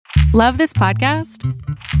Love this podcast?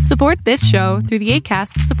 Support this show through the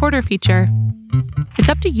Acast supporter feature. It's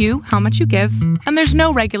up to you how much you give, and there's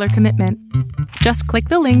no regular commitment. Just click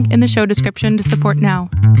the link in the show description to support now.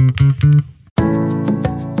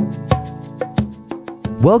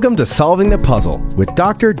 Welcome to Solving the Puzzle with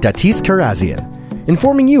Dr. Datis Karazian,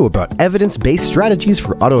 informing you about evidence-based strategies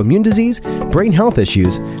for autoimmune disease, brain health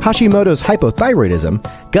issues, Hashimoto's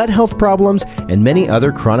hypothyroidism, gut health problems, and many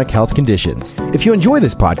other chronic health conditions. If you enjoy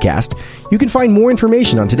this podcast, you can find more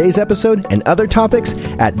information on today's episode and other topics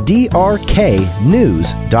at drknews.com.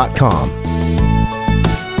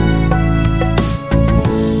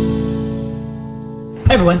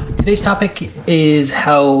 Hi everyone, today's topic is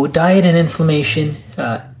how diet and inflammation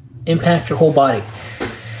impact your whole body.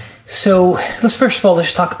 So let's first of all,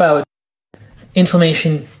 let's talk about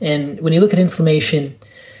inflammation. And when you look at inflammation,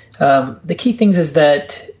 the key things is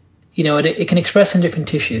that, it can express in different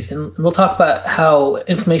tissues. And we'll talk about how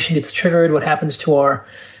inflammation gets triggered, what happens to our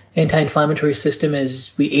anti-inflammatory system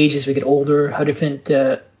as we age, as we get older, how different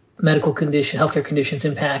medical conditions, healthcare conditions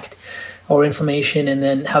impact our inflammation, and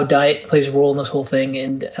then how diet plays a role in this whole thing.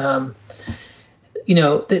 And,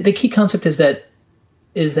 the key concept is that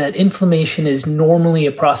inflammation is normally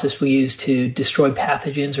a process we use to destroy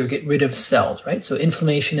pathogens or get rid of cells, right? So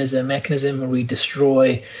inflammation is a mechanism where we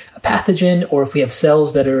destroy a pathogen, or if we have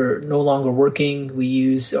cells that are no longer working, we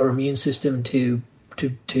use our immune system to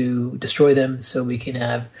destroy them so we can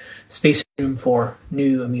have space and room for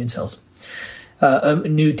new immune cells,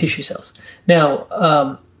 new tissue cells.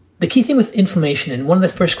 Now, the key thing with inflammation, and one of the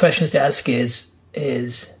first questions to ask is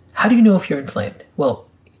how do you know if you're inflamed? Well,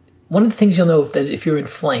 one of the things you'll know if you're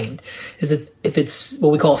inflamed is that if it's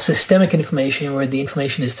what we call systemic inflammation, where the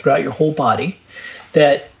inflammation is throughout your whole body,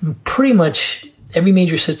 that pretty much every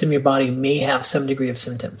major system in your body may have some degree of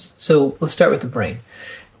symptoms. So let's start with the brain.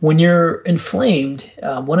 When you're inflamed,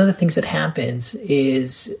 one of the things that happens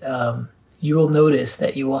is you will notice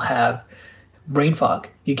that you will have brain fog.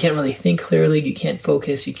 You can't really think clearly, you can't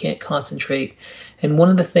focus, you can't concentrate. And one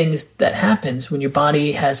of the things that happens when your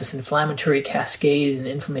body has this inflammatory cascade and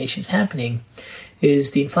inflammation's happening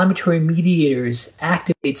is the inflammatory mediators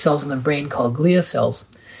activate cells in the brain called glia cells.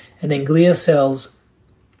 And then glia cells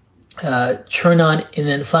turn on an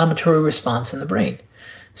inflammatory response in the brain.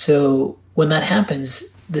 So when that happens,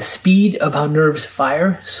 the speed of how nerves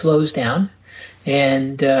fire slows down,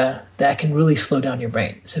 and that can really slow down your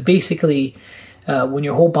brain. So basically, when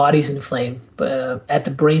your whole body's inflamed, at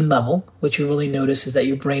the brain level, what you really notice is that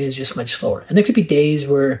your brain is just much slower. And there could be days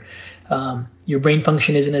where your brain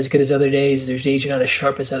function isn't as good as other days. There's days you're not as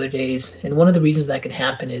sharp as other days. And one of the reasons that can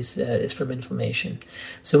happen is from inflammation.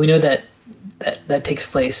 So we know that takes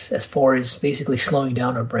place as far as basically slowing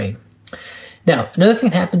down our brain. Now, another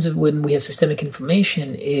thing that happens when we have systemic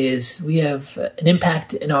inflammation is we have an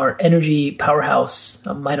impact in our energy powerhouse,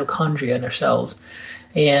 mitochondria in our cells.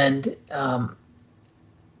 And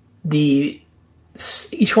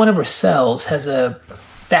each one of our cells has a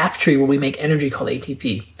factory where we make energy called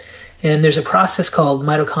ATP. And there's a process called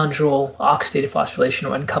mitochondrial oxidative phosphorylation,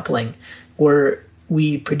 or uncoupling, where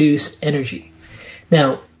we produce energy.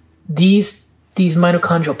 Now, these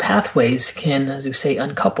mitochondrial pathways can, as we say,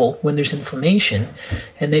 uncouple when there's inflammation,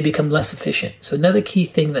 and they become less efficient. So another key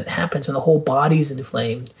thing that happens when the whole body is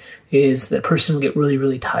inflamed is that a person will get really,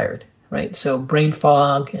 really tired, right? So brain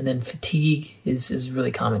fog and then fatigue is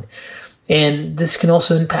really common. And this can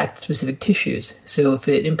also impact specific tissues. So if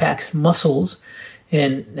it impacts muscles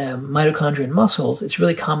and mitochondria in muscles, it's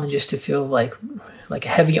really common just to feel like a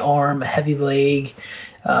heavy arm, a heavy leg,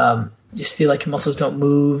 just feel like your muscles don't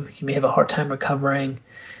move. You may have a hard time recovering.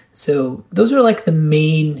 So those are like the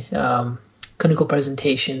main clinical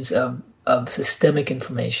presentations of systemic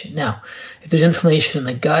inflammation. Now, if there's inflammation in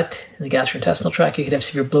the gut, in the gastrointestinal tract, you could have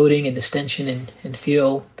severe bloating and distension and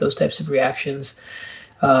feel those types of reactions.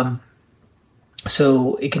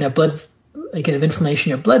 So it can have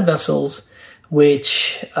inflammation in your blood vessels,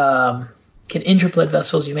 which can injure blood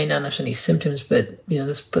vessels. You may not have any symptoms, but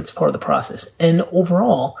that's part of the process. And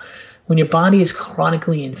overall, when your body is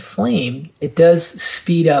chronically inflamed, it does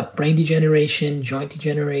speed up brain degeneration, joint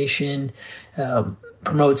degeneration,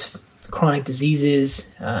 promotes chronic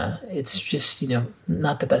diseases. It's just,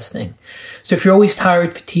 not the best thing. So if you're always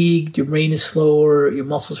tired, fatigued, your brain is slower, your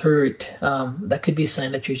muscles hurt, that could be a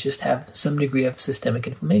sign that you just have some degree of systemic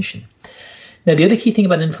inflammation. Now, the other key thing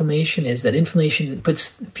about inflammation is that inflammation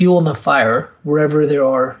puts fuel on the fire wherever there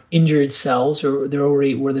are injured cells or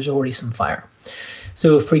where there's already some fire.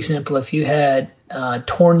 So, for example, if you had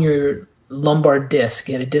torn your lumbar disc,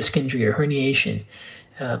 you had a disc injury or herniation,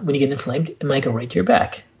 when you get inflamed, it might go right to your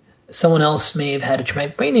back. Someone else may have had a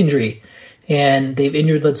traumatic brain injury and they've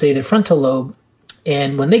injured, let's say, their frontal lobe.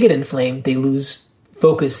 And when they get inflamed, they lose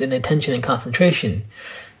focus and attention and concentration.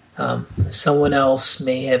 Someone else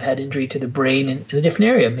may have had injury to the brain in a different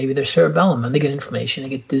area, maybe their cerebellum, and they get inflammation, they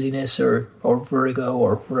get dizziness or vertigo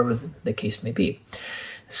or whatever the case may be.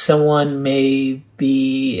 Someone may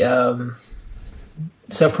be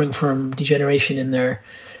suffering from degeneration in their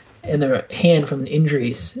hand from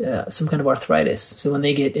injuries, some kind of arthritis. So when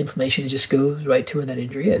they get inflammation, it just goes right to where that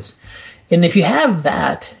injury is. And if you have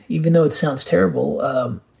that, even though it sounds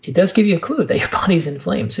terrible, it does give you a clue that your body's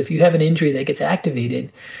inflamed. So if you have an injury that gets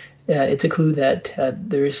activated, it's a clue that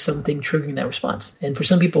there is something triggering that response. And for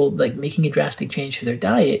some people, like making a drastic change to their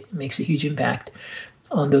diet makes a huge impact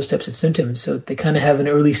on those types of symptoms. So they kind of have an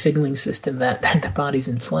early signaling system that the body's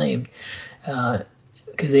inflamed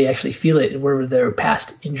because they actually feel it wherever their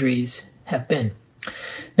past injuries have been.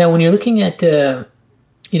 Now, when you're looking at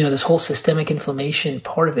this whole systemic inflammation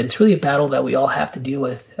part of it, it's really a battle that we all have to deal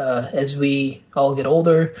with as we all get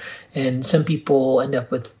older. And some people end up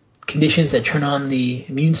with conditions that turn on the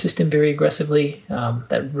immune system very aggressively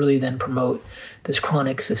that really then promote this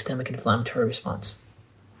chronic systemic inflammatory response.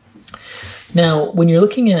 Now, when you're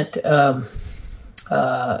looking at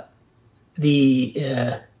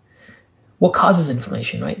what causes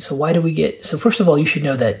inflammation, right? So why do we get... So first of all, you should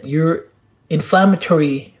know that your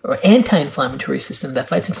inflammatory or anti-inflammatory system that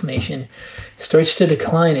fights inflammation starts to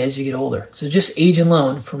decline as you get older. So just age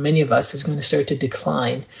alone, for many of us, is going to start to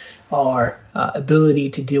decline our ability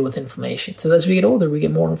to deal with inflammation. So as we get older, we get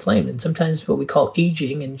more inflamed. And sometimes what we call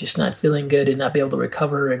aging and just not feeling good and not be able to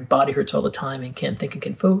recover and body hurts all the time and can't think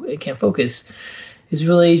and can't focus is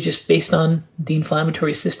really just based on the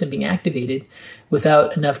inflammatory system being activated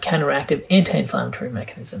without enough counteractive anti-inflammatory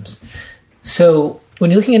mechanisms. So when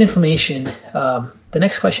you're looking at inflammation, the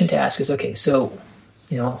next question to ask is, okay, so,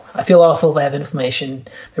 I feel awful if I have inflammation.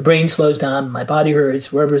 My brain slows down, my body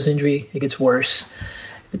hurts, wherever there's injury, it gets worse.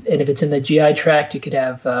 And if it's in the GI tract, you could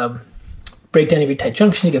have breakdown of your tight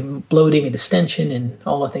junction, you get bloating and distension and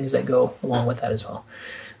all the things that go along with that as well.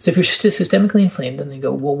 So if you're systemically inflamed, then they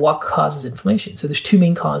go, well, what causes inflammation? So there's two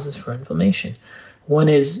main causes for inflammation. One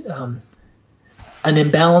is an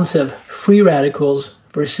imbalance of free radicals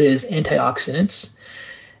versus antioxidants.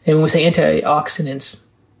 And when we say antioxidants,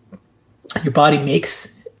 your body makes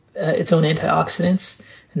its own antioxidants,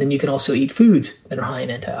 and then you can also eat foods that are high in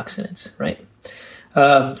antioxidants, right?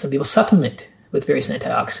 Some people supplement with various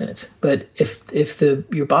antioxidants, but if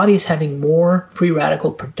your body is having more free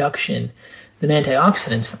radical production than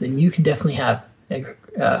antioxidants, then you can definitely have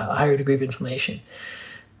a higher degree of inflammation.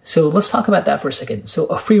 So let's talk about that for a second. So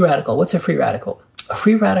a free radical, what's a free radical? A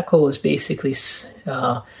free radical is basically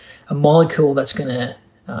a molecule that's going to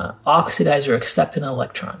oxidize or accept an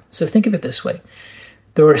electron. So think of it this way.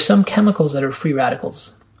 There are some chemicals that are free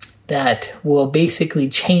radicals that will basically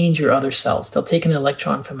change your other cells. They'll take an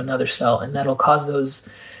electron from another cell, and that'll cause those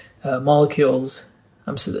molecules.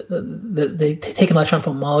 They take an electron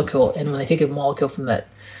from a molecule, and when they take a molecule from that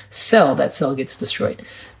cell gets destroyed.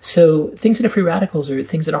 So things that are free radicals are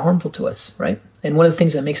things that are harmful to us, right? And one of the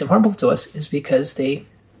things that makes them harmful to us is because they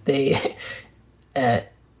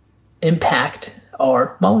impact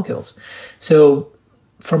our molecules. So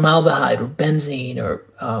formaldehyde or benzene or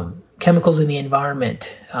chemicals in the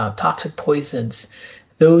environment, toxic poisons,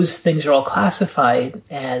 those things are all classified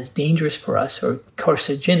as dangerous for us or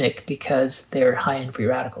carcinogenic because they're high in free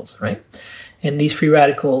radicals, right? And these free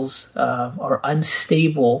radicals are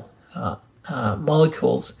unstable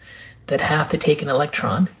molecules that have to take an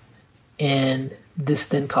electron, and this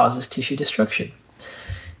then causes tissue destruction.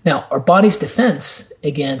 Now, our body's defense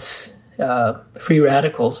against free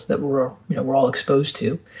radicals that we're all exposed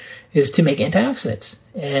to is to make antioxidants.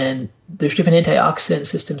 And there's different antioxidant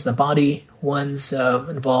systems in the body. One's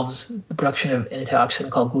involves the production of an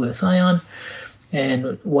antioxidant called glutathione,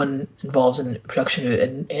 and one involves the production of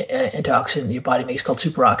an antioxidant that your body makes called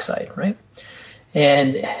superoxide, right?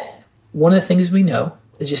 And one of the things we know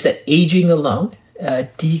is just that aging alone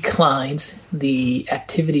declines the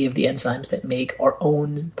activity of the enzymes that make our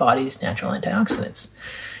own body's natural antioxidants.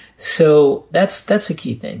 So that's a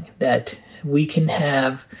key thing, that we can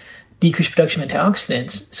have decreased production of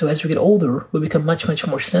antioxidants. So as we get older, we become much, much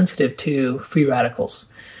more sensitive to free radicals.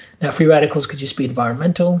 Now, free radicals could just be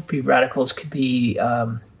environmental. Free radicals could be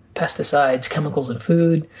pesticides, chemicals in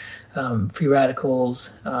food. Free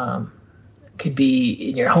radicals could be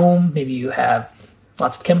in your home. Maybe you have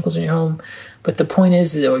lots of chemicals in your home. But the point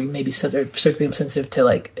is, or you may be start to become sensitive to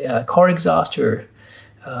like car exhaust or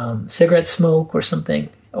cigarette smoke or something,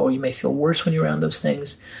 or you may feel worse when you're around those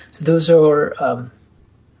things. So those are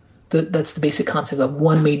that's the basic concept of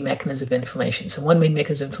one main mechanism of inflammation. So one main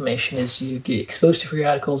mechanism of inflammation is you get exposed to free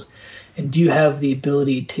radicals, and do you have the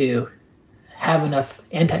ability to have enough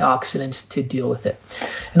antioxidants to deal with it?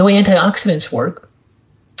 And the way antioxidants work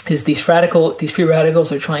is these free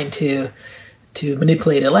radicals are trying to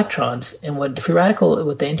manipulate electrons, and what the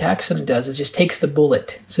antioxidant does is just takes the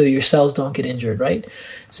bullet so your cells don't get injured, right?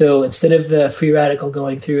 So instead of the free radical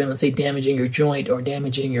going through and, let's say, damaging your joint or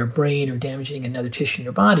damaging your brain or damaging another tissue in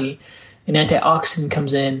your body, an antioxidant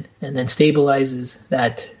comes in and then stabilizes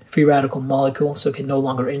that free radical molecule so it can no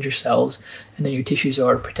longer injure cells, and then your tissues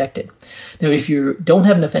are protected. Now, if you don't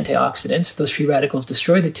have enough antioxidants, those free radicals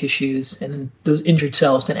destroy the tissues, and then those injured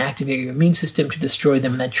cells then activate your immune system to destroy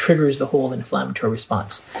them, and that triggers the whole inflammatory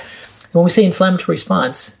response. And when we say inflammatory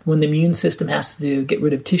response, when the immune system has to get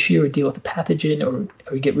rid of tissue or deal with a pathogen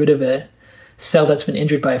or get rid of a cell that's been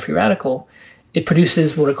injured by a free radical, it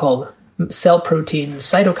produces what are called cell protein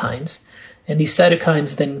cytokines. And these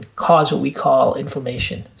cytokines then cause what we call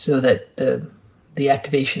inflammation, so that the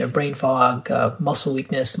activation of brain fog, muscle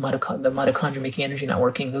weakness, the mitochondria making energy not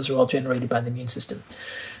working, those are all generated by the immune system.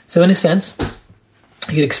 So in a sense,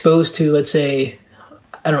 you get exposed to, let's say,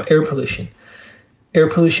 air pollution. Air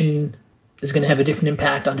pollution is going to have a different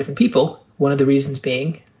impact on different people. One of the reasons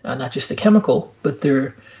being not just the chemical, but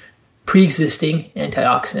their pre-existing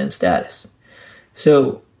antioxidant status.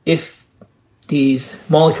 So if these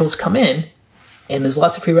molecules come in, and there's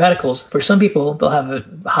lots of free radicals, for some people, they'll have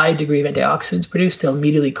a high degree of antioxidants produced. They'll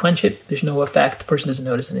immediately quench it. There's no effect. The person doesn't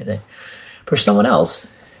notice anything. For someone else,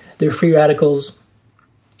 their free radical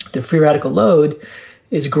load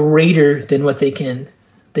is greater than what they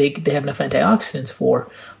have enough antioxidants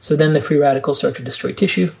for. So then the free radicals start to destroy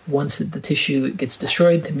tissue. Once the tissue gets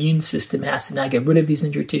destroyed, the immune system has to now get rid of these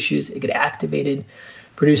injured tissues. It gets activated,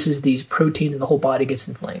 produces these proteins, and the whole body gets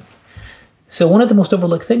inflamed. So one of the most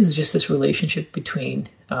overlooked things is just this relationship between,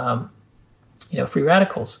 free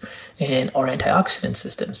radicals and our antioxidant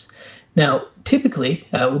systems. Now, typically,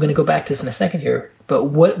 we're going to go back to this in a second here, but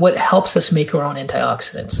what helps us make our own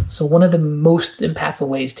antioxidants? So one of the most impactful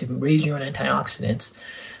ways to raise your own antioxidants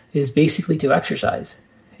is basically to exercise.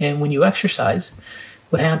 And when you exercise,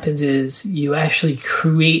 what happens is you actually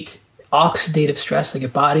create oxidative stress. Like your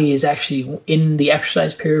body is actually in the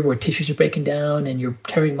exercise period where tissues are breaking down and you're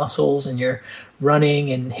tearing muscles and you're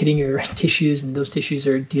running and hitting your tissues, and those tissues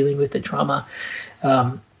are dealing with the trauma.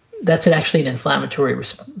 That's actually an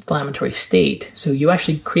inflammatory state. So you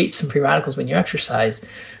actually create some free radicals when you exercise.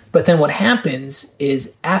 But then what happens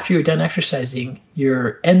is after you're done exercising,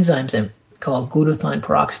 your enzymes called glutathione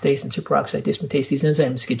peroxidase and superoxide dismutase, these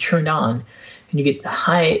enzymes get turned on, and you get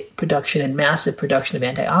high production and massive production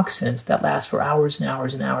of antioxidants that last for hours and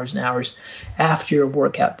hours and hours and hours after your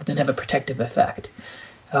workout, that then have a protective effect.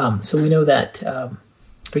 So we know that,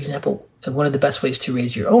 for example, one of the best ways to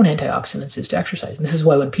raise your own antioxidants is to exercise. And this is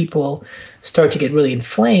why when people start to get really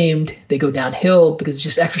inflamed, they go downhill, because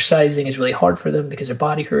just exercising is really hard for them because their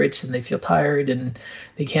body hurts and they feel tired and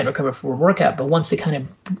they can't recover from a workout. But once they kind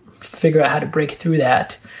of figure out how to break through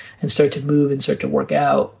that and start to move and start to work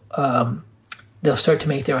out, they'll start to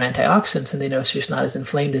make their own antioxidants, and they notice they're just not as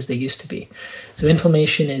inflamed as they used to be. So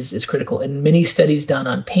inflammation is critical. And many studies done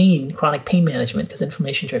on pain, chronic pain management, because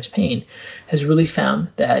inflammation drives pain, has really found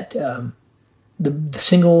that the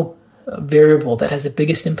single variable that has the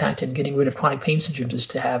biggest impact in getting rid of chronic pain syndromes is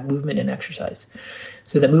to have movement and exercise.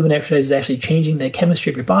 So that movement and exercise is actually changing the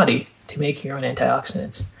chemistry of your body to make your own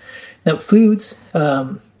antioxidants. Now, foods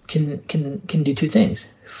can do two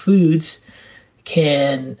things. Foods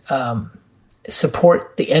can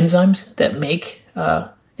support the enzymes that make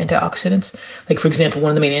antioxidants. Like, for example, one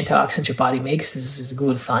of the main antioxidants your body makes is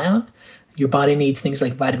glutathione. Your body needs things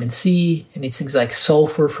like vitamin C. It needs things like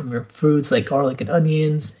sulfur from your foods like garlic and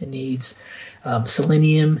onions. It needs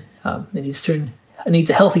selenium. It needs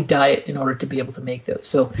a healthy diet in order to be able to make those.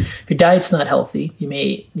 So if your diet's not healthy, you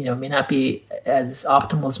may not be as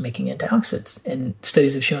optimal as making antioxidants. And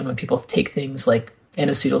studies have shown when people take things like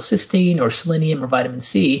N-acetylcysteine or selenium or vitamin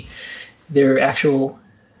C, their actual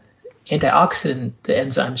antioxidant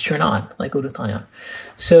enzymes turn on, like glutathione.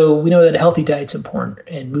 So we know that a healthy diet's important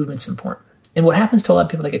and movement's important. And what happens to a lot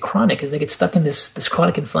of people that get chronic is they get stuck in this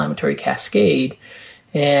chronic inflammatory cascade,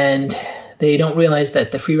 and they don't realize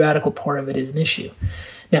that the free radical part of it is an issue.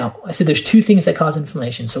 Now, I said there's two things that cause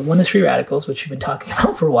inflammation. So one is free radicals, which we've been talking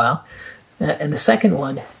about for a while. And the second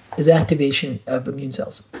one is activation of immune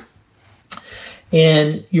cells.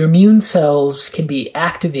 And your immune cells can be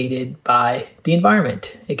activated by the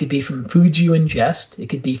environment. It could be from foods you ingest, it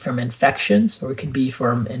could be from infections, or it could be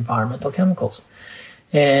from environmental chemicals.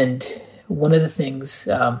 And one of the things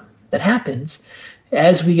that happens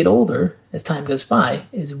as we get older, as time goes by,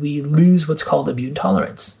 is we lose what's called immune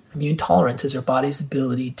tolerance. Immune tolerance is our body's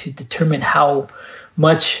ability to determine how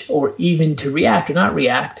much or even to react or not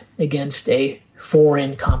react against a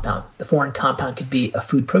foreign compound. The foreign compound could be a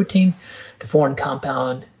food protein. The foreign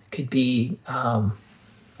compound could be a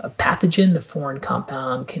pathogen. The foreign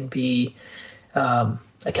compound can be a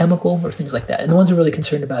chemical or things like that. And the ones we're really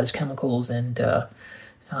concerned about is chemicals and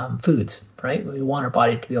foods, right? We want our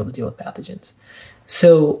body to be able to deal with pathogens.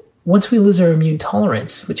 So once we lose our immune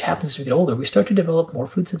tolerance, which happens as we get older, we start to develop more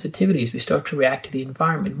food sensitivities. We start to react to the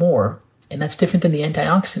environment more. And that's different than the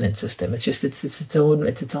antioxidant system. It's just it's its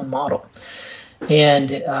own model.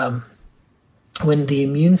 And when the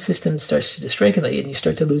immune system starts to dysregulate and you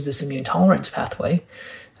start to lose this immune tolerance pathway,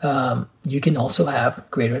 you can also have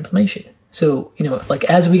greater inflammation. So, like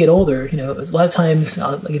as we get older, a lot of times,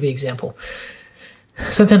 I'll give you an example.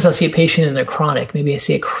 Sometimes I'll see a patient and they're chronic. Maybe I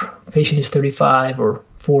see a patient who's 35 or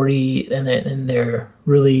 40 and they're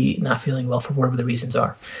really not feeling well for whatever the reasons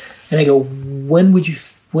are. And I go, when would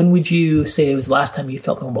you say it was the last time you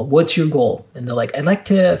felt normal? What's your goal? And they're like, I'd like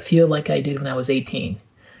to feel like I did when I was 18.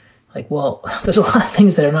 Like, well, there's a lot of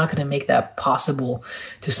things that are not going to make that possible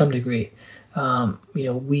to some degree. As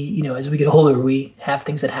we get older, we have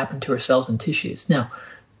things that happen to our cells and tissues. Now,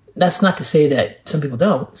 that's not to say that some people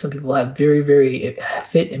don't. Some people have very, very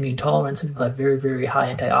fit immune tolerance. Some people have very, very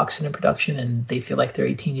high antioxidant production, and they feel like they're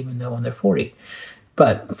 18 even though when they're 40.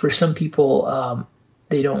 But for some people,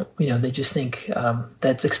 they don't, they just think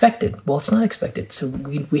that's expected. Well, it's not expected. So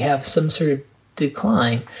we have some sort of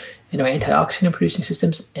decline in our antioxidant producing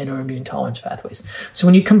systems and our immune tolerance pathways. So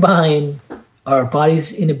when you combine our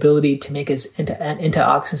body's inability to make as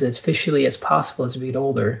antioxidants as efficiently as possible as we get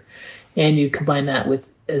older, and you combine that with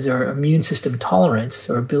as our immune system tolerance,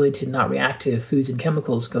 our ability to not react to foods and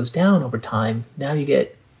chemicals goes down over time, now you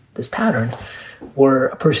get this pattern where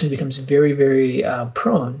a person becomes very, very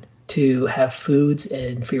prone to have foods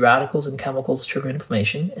and free radicals and chemicals trigger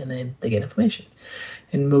inflammation, and then they get inflammation.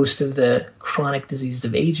 And most of the chronic diseases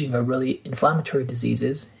of aging are really inflammatory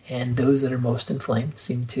diseases, and those that are most inflamed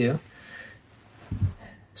seem to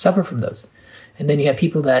suffer from those. And then you have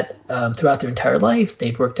people that throughout their entire life,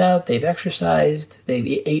 they've worked out, they've exercised,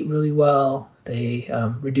 they ate really well, they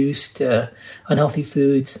reduced unhealthy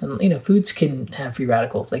foods. And, foods can have free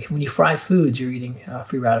radicals. Like when you fry foods, you're eating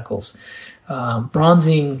free radicals.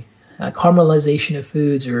 Bronzing, caramelization of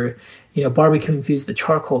foods, or, barbecuing foods, the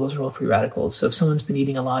charcoal, those are all free radicals. So if someone's been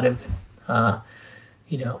eating a lot of,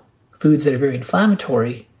 foods that are very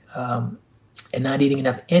inflammatory, and not eating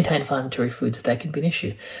enough anti-inflammatory foods, that can be an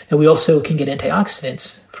issue. And we also can get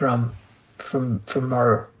antioxidants from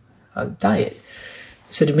our diet.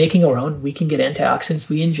 Instead of making our own, we can get antioxidants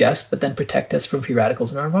we ingest, but then protect us from free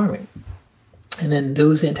radicals in our environment. And then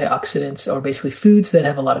those antioxidants are basically foods that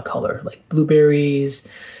have a lot of color, like blueberries,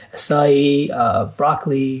 acai,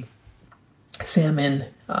 broccoli, salmon.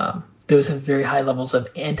 Those have very high levels of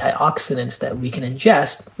antioxidants that we can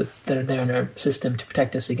ingest that are there in our system to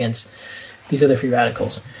protect us against these other free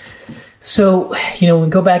radicals. So, when we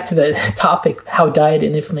go back to the topic, how diet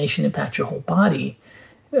and inflammation impact your whole body,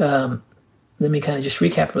 let me kind of just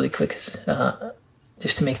recap really quick,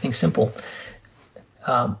 just to make things simple.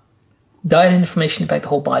 Diet and inflammation impact the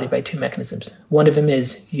whole body by two mechanisms. One of them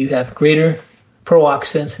is you have greater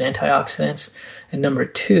pro-oxidants and antioxidants. And number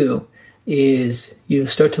two is you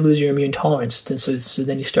start to lose your immune tolerance. And so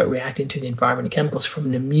then you start reacting to the environment and chemicals from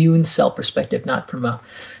an immune cell perspective, not from a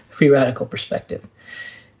free radical perspective.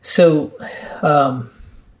 So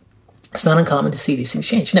it's not uncommon to see these things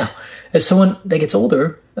change. Now, as someone that gets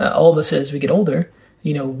older, all of us as we get older,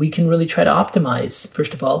 we can really try to optimize,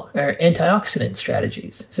 first of all, our antioxidant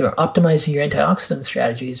strategies. So optimizing your antioxidant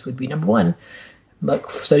strategies would be number one.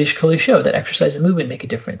 But studies clearly show that exercise and movement make a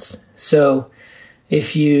difference. So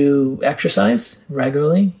if you exercise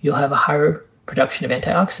regularly, you'll have a higher production of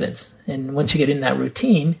antioxidants. And once you get in that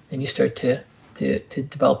routine, then you start to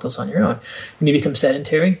develop those on your own. When you become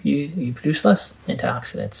sedentary, you produce less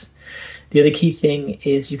antioxidants. The other key thing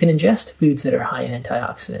is you can ingest foods that are high in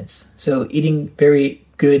antioxidants. So eating very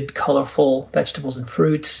good, colorful vegetables and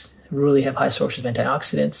fruits really have high sources of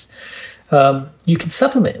antioxidants. You can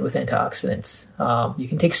supplement with antioxidants. You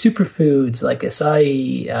can take superfoods like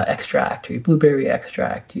acai extract or blueberry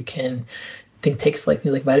extract. You can take things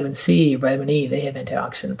like vitamin C, vitamin E. They have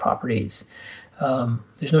antioxidant properties.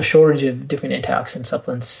 There's no shortage of different antioxidant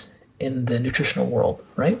supplements in the nutritional world,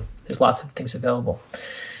 right? There's lots of things available.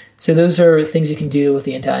 So those are things you can do with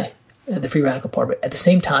the free radical part of it. At the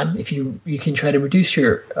same time, if you can try to reduce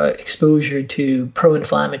your exposure to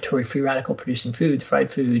pro-inflammatory free radical producing foods,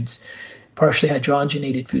 fried foods, partially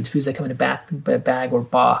hydrogenated foods that come in a bag or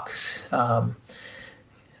box,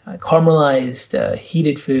 caramelized,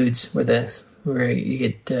 heated foods where you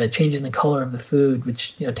get changes in the color of the food,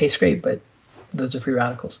 which tastes great, but those are free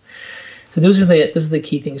radicals. So those are the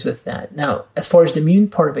key things with that. Now, as far as the immune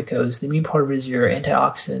part of it goes, the immune part of it is your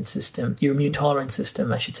antioxidant system, your immune tolerance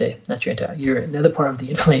system, I should say, not your another part of the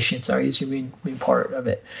inflammation. Sorry, is your immune part of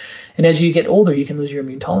it. And as you get older, you can lose your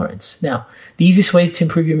immune tolerance. Now, the easiest way to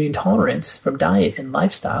improve your immune tolerance from diet and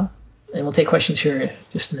lifestyle, and we'll take questions here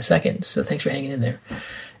just in a second. So thanks for hanging in there.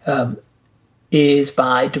 Is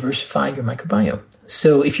by diversifying your microbiome.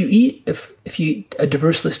 So if you eat a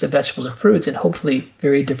diverse list of vegetables and fruits, and hopefully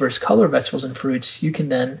very diverse color vegetables and fruits, you can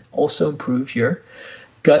then also improve your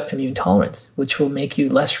gut immune tolerance, which will make you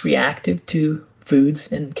less reactive to foods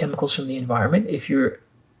and chemicals from the environment if your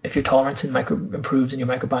tolerance improves and your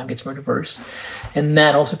microbiome gets more diverse. And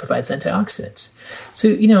that also provides antioxidants. So,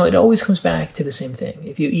 it always comes back to the same thing.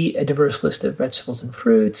 If you eat a diverse list of vegetables and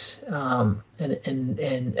fruits,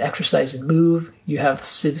 and exercise and move, you have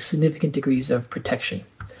significant degrees of protection.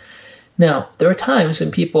 Now, there are times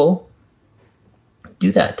when people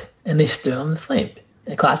do that and they still inflamed.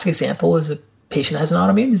 A classic example is a patient that has an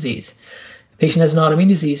autoimmune disease. A patient that has an autoimmune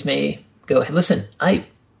disease may go, hey, listen, I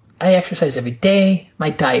exercise every day.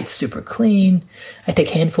 My diet's super clean. I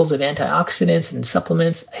take handfuls of antioxidants and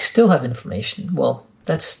supplements. I still have inflammation. Well,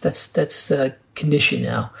 that's a condition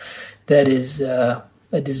now. That is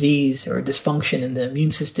a disease or a dysfunction in the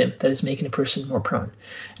immune system that is making a person more prone.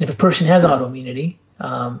 And if a person has autoimmunity,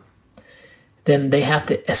 then they have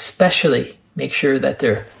to especially make sure that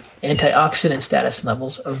their antioxidant status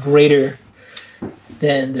levels are greater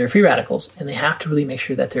than their free radicals, and they have to really make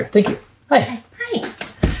sure that they're. Thank you. Hi.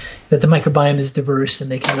 That the microbiome is diverse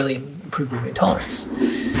and they can really improve their immune tolerance.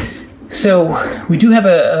 So we do have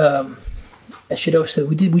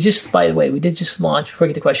we did just launch, before I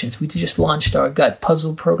get to questions, we just launched our gut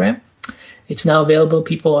puzzle program. It's now available.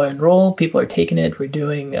 People are enrolled. People are taking it. We're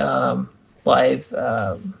doing live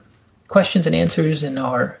questions and answers in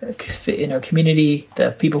our community,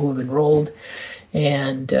 the people who have enrolled.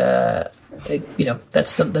 And that's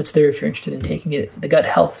there if you're interested in taking it. The Gut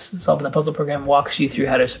Health Solving the Puzzle program walks you through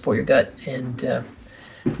how to support your gut and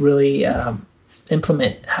really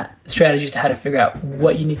implement strategies to how to figure out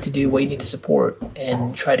what you need to do, what you need to support,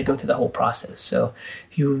 and try to go through the whole process. So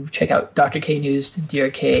if you check out Dr. K News,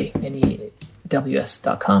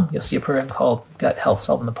 drknews.com, you'll see a program called Gut Health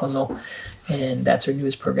Solving the Puzzle, and that's our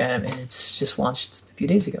newest program, and it's just launched a few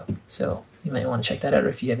days ago. So you might want to check that out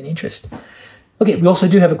if you have any interest. Okay, we also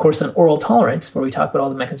do have a course on oral tolerance where we talk about all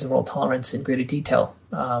the mechanisms of oral tolerance in greater detail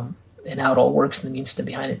and how it all works and the immune system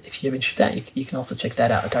behind it. If you have interest in that, you can also check that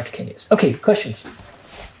out at Dr. K News. Okay, questions?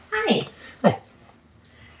 Hi. Hi.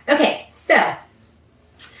 Okay, so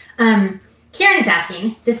Karen is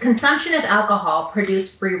asking, does consumption of alcohol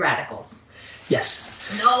produce free radicals? Yes.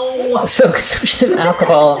 No. So consumption of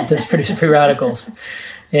alcohol does produce free radicals.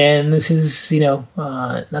 And this is, not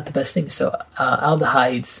the best thing. So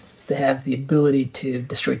aldehydes, they have the ability to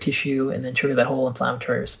destroy tissue and then trigger that whole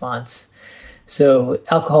inflammatory response. So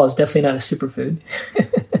alcohol is definitely not a superfood.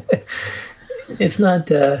 It's not,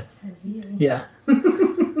 yeah.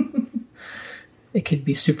 It could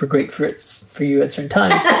be super great for you at certain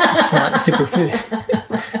times, but it's not a superfood.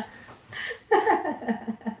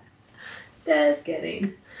 Just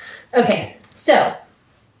kidding. Okay, so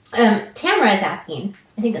Tamara is asking,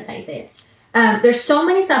 I think that's how you say it. There's so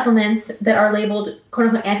many supplements that are labeled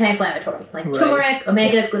quote-unquote anti-inflammatory, like turmeric,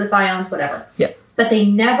 omegas, glutathiones, whatever. Yeah. But they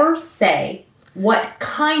never say what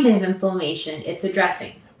kind of inflammation it's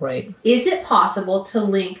addressing. Right. Is it possible to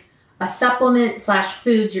link a supplement /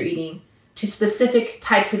 foods you're eating to specific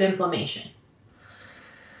types of inflammation?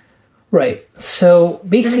 Right. So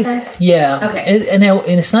basically, yeah. Okay. And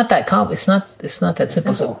it's not that it's not that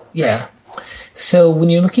simple. So yeah. So when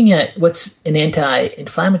you're looking at what's an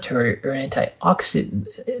anti-inflammatory or antioxidant,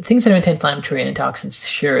 things that are anti-inflammatory and antioxidants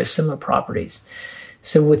share similar properties.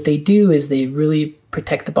 So what they do is they really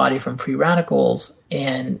protect the body from free radicals,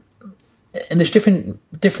 and there's different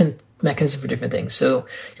mechanisms for different things. So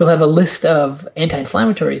you'll have a list of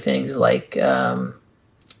anti-inflammatory things like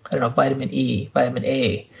vitamin E, vitamin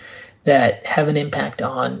A, that have an impact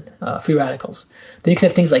on free radicals. Then you can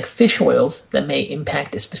have things like fish oils that may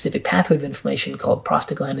impact a specific pathway of inflammation called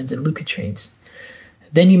prostaglandins and leukotrienes.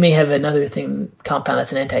 Then you may have another compound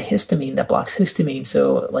that's an antihistamine that blocks histamine,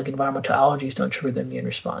 so like environmental allergies don't trigger the immune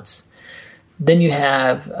response. Then you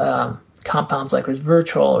have compounds like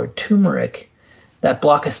resveratrol or turmeric that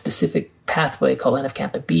block a specific pathway called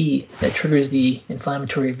NF-kappa B that triggers the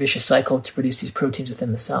inflammatory vicious cycle to produce these proteins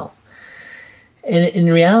within the cell. And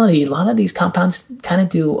in reality, a lot of these compounds kind of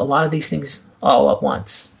do a lot of these things all at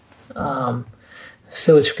once.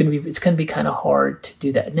 So it's going to be kind of hard to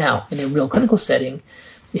do that. Now, in a real clinical setting,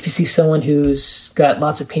 if you see someone who's got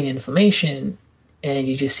lots of pain and inflammation, and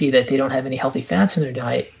you just see that they don't have any healthy fats in their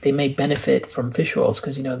diet, they may benefit from fish oils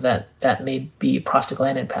because that may be a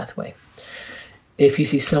prostaglandin pathway. If you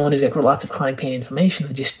see someone who's got lots of chronic pain and inflammation,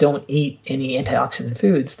 they just don't eat any antioxidant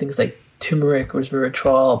foods, things like turmeric,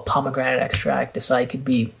 resveratrol, pomegranate extract, acai could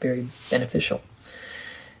be very beneficial.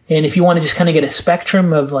 And if you want to just kind of get a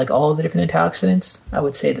spectrum of like all the different antioxidants, I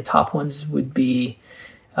would say the top ones would be,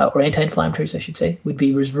 or anti-inflammatories, I should say, would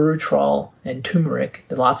be resveratrol and turmeric.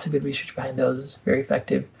 There's lots of good research behind those, very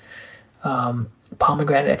effective.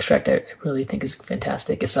 Pomegranate extract, I really think is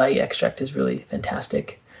fantastic. Acai extract is really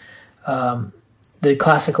fantastic. The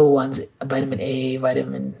classical ones, vitamin A,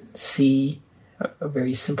 vitamin C, are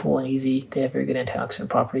very simple and easy. They have very good antioxidant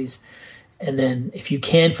properties. And then if you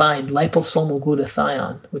can find liposomal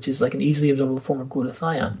glutathione, which is like an easily absorbable form of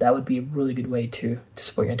glutathione, that would be a really good way to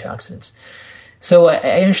support your antioxidants. So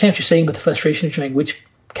I understand what you're saying, but the frustration of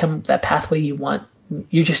knowing that pathway you want.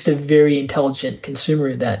 You're just a very intelligent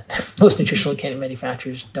consumer that most nutritional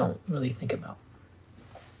manufacturers don't really think about.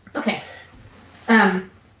 Okay.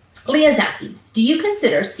 Leah's asking, do you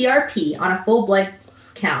consider CRP on a full blood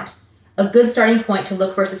count a good starting point to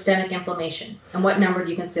look for systemic inflammation? And what number do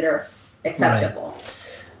you consider acceptable?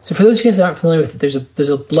 Right. So for those of you guys that aren't familiar with it, there's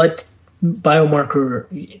a blood biomarker,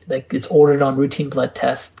 like it's ordered on routine blood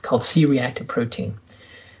tests, called C-reactive protein.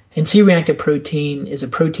 And C-reactive protein is a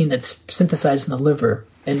protein that's synthesized in the liver.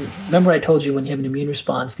 And remember I told you when you have an immune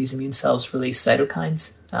response, these immune cells release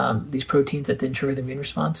cytokines, these proteins that then trigger the immune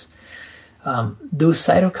response. Those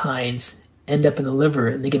cytokines end up in the liver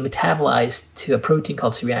and they get metabolized to a protein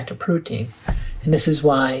called C-reactive protein. And this is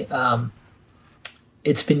why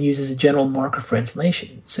it's been used as a general marker for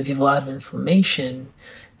inflammation. So if you have a lot of inflammation,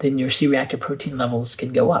 then your C-reactive protein levels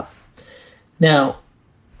can go up. Now,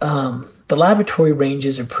 the laboratory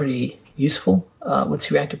ranges are pretty useful with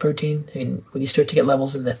C-reactive protein. I mean, when you start to get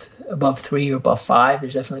levels in the above 3 or above 5,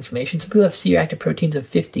 there's definitely inflammation. Some people have C-reactive proteins of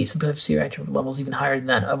 50. Some people have C-reactive levels even higher than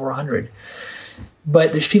that, over 100.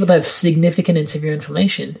 But there's people that have significant and severe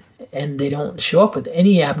inflammation, and they don't show up with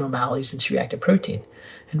any abnormalities in C-reactive protein.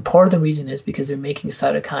 And part of the reason is because they're making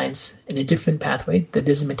cytokines in a different pathway that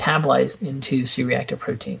isn't metabolized into C-reactive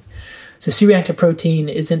protein. So C-reactive protein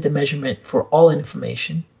isn't a measurement for all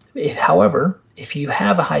inflammation. However, if you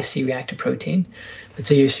have a high C-reactive protein, let's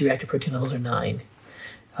say your C-reactive protein levels are 9,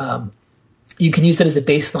 you can use that as a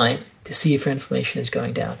baseline to see if your inflammation is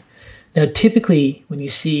going down. Now, typically, when you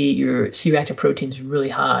see your C-reactive proteins really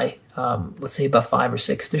high, let's say above 5 or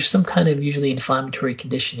 6, there's some kind of usually inflammatory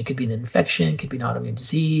condition. It could be an infection, it could be an autoimmune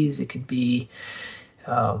disease, it could be,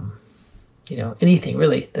 anything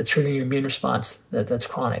really that's triggering your immune response that's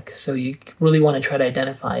chronic. So you really want to try to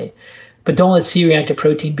identify it. But don't let C-reactive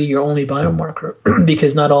protein be your only biomarker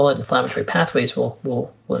because not all inflammatory pathways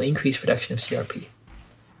will increase production of CRP.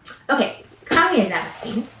 Okay, Kami is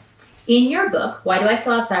asking, in your book, Why Do I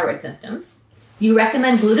Still Have Thyroid Symptoms? You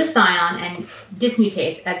recommend glutathione and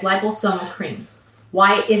dismutase as liposomal creams.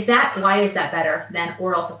 Why is that better than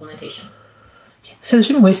oral supplementation? So there's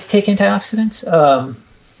different ways to take antioxidants.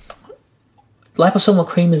 Liposomal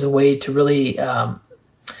cream is a way to really...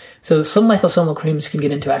 So some liposomal creams can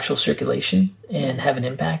get into actual circulation and have an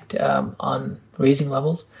impact on raising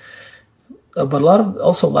levels. But a lot of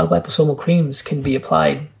liposomal creams can be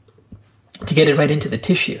applied to get it right into the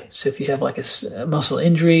tissue. So if you have like a muscle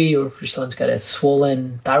injury, or if someone's got a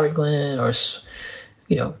swollen thyroid gland, or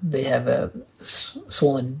they have a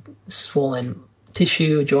swollen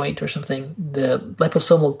tissue joint or something, the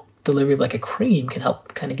liposomal delivery of like a cream can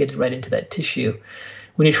help kind of get it right into that tissue.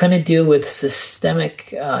 When you're trying to deal with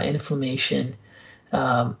systemic inflammation,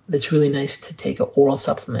 it's really nice to take an oral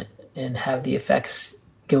supplement and have the effects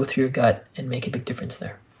go through your gut and make a big difference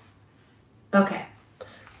there. Okay.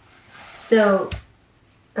 So,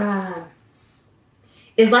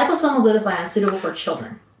 is liposomal glutathione suitable for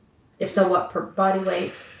children? If so, what per body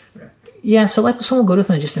weight? Yeah, so liposomal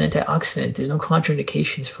glutathione is just an antioxidant. There's no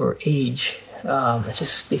contraindications for age. It's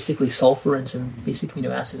just basically sulfur and some basic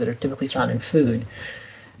amino acids that are typically found in food.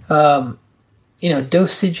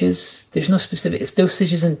 Dosages, there's no specific,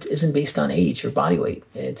 dosage isn't based on age or body weight.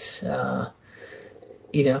 It's, the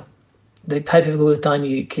type of glutathione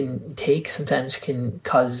you can take sometimes can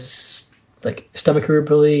cause like stomach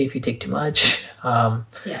irritability if you take too much. But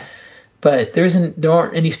there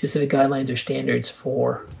aren't any specific guidelines or standards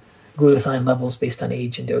for glutathione levels based on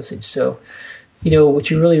age and dosage. So, what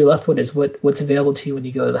you're really left with is what's available to you when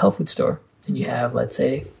you go to the health food store and you have, let's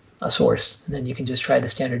say, a source. And then you can just try the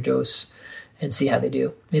standard dose and see how they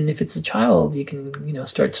do. And if it's a child, you can,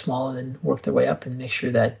 start small and then work their way up and make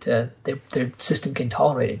sure that their system can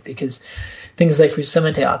tolerate it. Because things like for some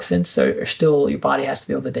antioxidants are still, your body has to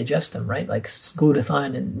be able to digest them, right? Like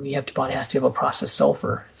glutathione, and your body has to be able to process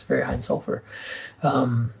sulfur. It's very high in sulfur.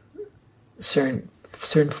 Certain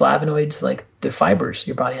flavonoids, like the fibers,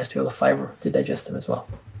 your body has to be able to digest them as well.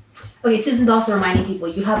 Okay, Susan's also reminding people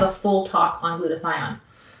you have a full talk on glutathione.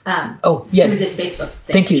 Through this Facebook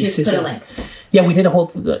thing. Thank you, She Susan. put a link. Yeah, we did a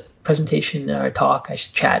whole presentation or talk. I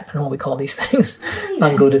should chat. I don't know what we call these things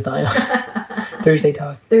on glutathione. Thursday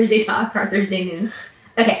talk. Thursday talk or Thursday noon.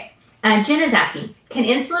 Okay. Jen is asking, can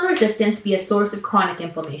insulin resistance be a source of chronic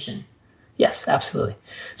inflammation? Yes, absolutely.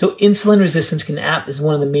 So insulin resistance is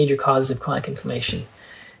one of the major causes of chronic inflammation,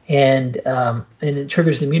 and it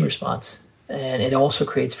triggers the immune response, and it also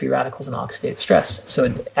creates free radicals and oxidative stress. So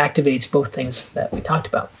it activates both things that we talked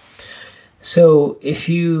about. So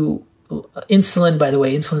insulin, by the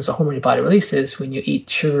way, insulin is a hormone your body releases when you eat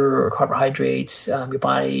sugar or carbohydrates. Your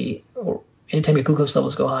body, or anytime your glucose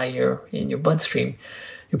levels go high in your bloodstream,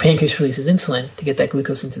 your pancreas releases insulin to get that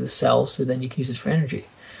glucose into the cells, so then you can use it for energy.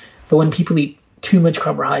 But when people eat too much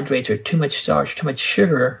carbohydrates or too much starch, too much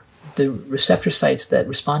sugar, the receptor sites that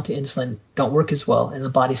respond to insulin don't work as well, and the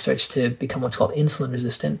body starts to become what's called insulin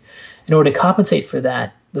resistant. In order to compensate for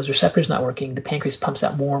that, those receptors not working, the pancreas pumps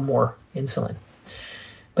out more and more insulin.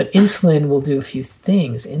 But insulin will do a few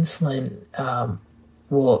things. Insulin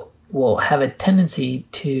will have a tendency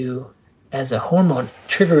to, as a hormone,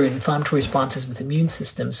 trigger inflammatory responses with the immune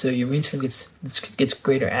system, so your immune system gets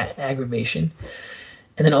greater aggravation.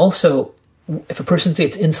 And then also, if a person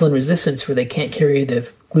gets insulin resistance where they can't carry the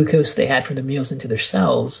glucose they had from the meals into their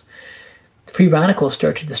cells, free radicals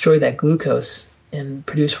start to destroy that glucose and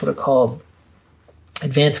produce what are called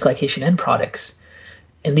advanced glycation end products.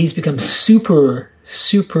 And these become super,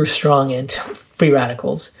 super strong anti-free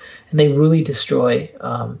radicals, and they really destroy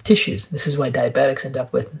tissues. This is why diabetics end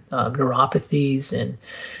up with neuropathies and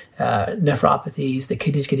nephropathies. The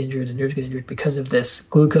kidneys get injured, the nerves get injured because of this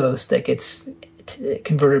glucose that gets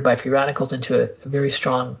converted by free radicals into a very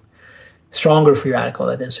stronger free radical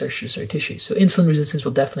that then searches their tissues. So insulin resistance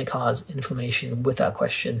will definitely cause inflammation without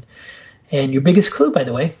question. And your biggest clue, by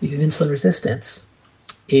the way, with insulin resistance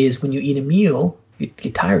is when you eat a meal, you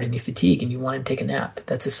get tired and you fatigue and you want to take a nap.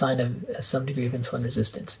 That's a sign of some degree of insulin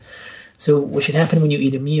resistance. So what should happen when you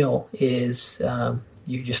eat a meal is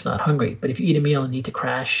you're just not hungry. But if you eat a meal and need to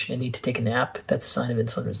crash and need to take a nap, that's a sign of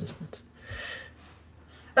insulin resistance.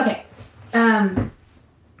 Okay.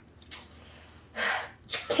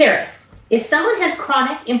 Karis, if someone has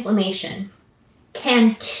chronic inflammation,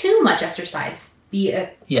 can too much exercise be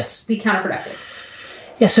counterproductive?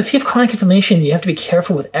 Yeah, so if you have chronic inflammation, you have to be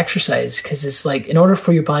careful with exercise, because it's like, in order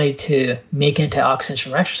for your body to make antioxidants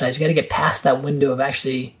from exercise, you got to get past that window of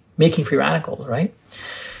actually making free radicals, right?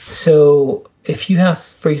 So if you have,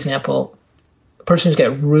 for example, a person who's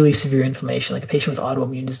got really severe inflammation, like a patient with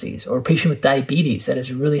autoimmune disease or a patient with diabetes that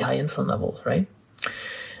has really high insulin levels, right?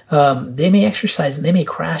 They may exercise and they may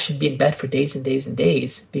crash and be in bed for days and days and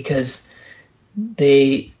days because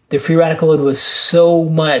their free radical load was so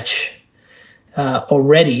much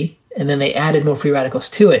already, and then they added more free radicals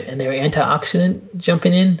to it, and their antioxidant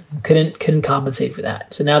jumping in couldn't compensate for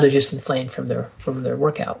that. So now they're just inflamed from their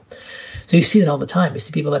workout. So you see that all the time. You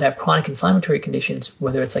see people that have chronic inflammatory conditions,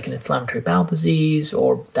 whether it's like an inflammatory bowel disease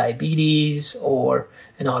or diabetes or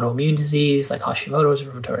an autoimmune disease like Hashimoto's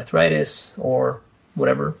or rheumatoid arthritis or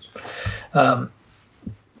whatever.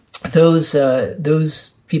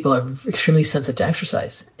 Those people are extremely sensitive to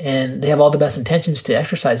exercise, and they have all the best intentions to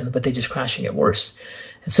exercise, but they just crash and get worse.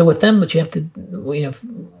 And so with them, what you have to,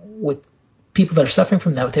 with people that are suffering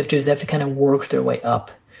from that, what they have to do is they have to kind of work their way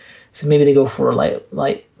up. So maybe they go for a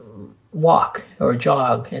light walk or a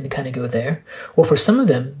jog and kind of go there. Or for some of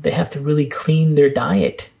them, they have to really clean their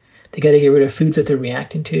diet. They got to get rid of foods that they're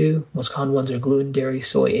reacting to. Most common ones are gluten, dairy,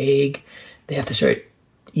 soy, egg. They have to start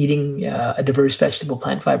eating a diverse vegetable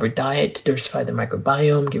plant fiber diet to diversify their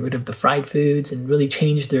microbiome, get rid of the fried foods, and really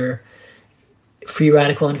change their free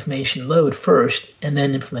radical inflammation load first, and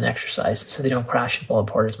then implement exercise so they don't crash and fall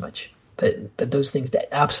apart as much. But those things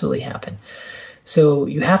that absolutely happen. So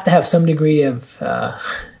you have to have some degree of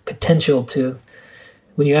potential to,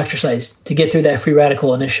 when you exercise, to get through that free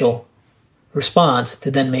radical initial response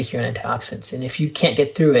to then make your antioxidants. And if you can't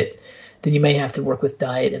get through it, then you may have to work with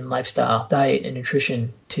diet and lifestyle, diet and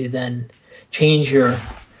nutrition to then change your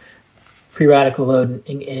free radical load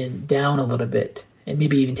and down a little bit, and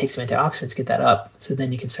maybe even take some antioxidants, get that up, so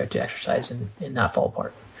then you can start to exercise and not fall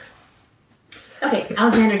apart. Okay,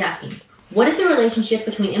 Alexander's asking, What is the relationship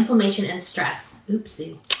between inflammation and stress?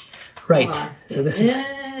 Oopsie. Right. So this is...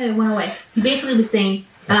 It went away. He basically was saying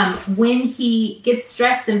when he gets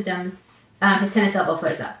stress symptoms, his tennis elbow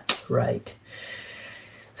flares up. Right.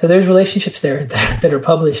 So there's relationships there that are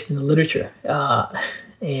published in the literature.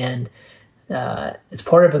 And it's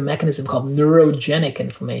part of a mechanism called neurogenic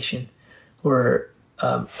inflammation, where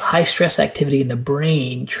high stress activity in the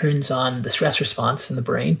brain turns on the stress response in the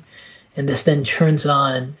brain. And this then turns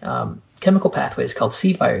on chemical pathways called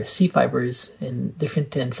C fibers, and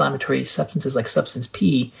different inflammatory substances like substance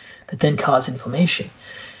P that then cause inflammation.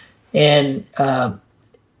 And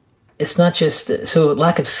it's not just, so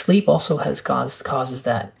lack of sleep also causes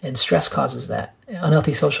that, and stress causes that.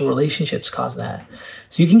 Unhealthy social relationships cause that.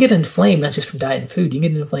 So you can get inflamed not just from diet and food. You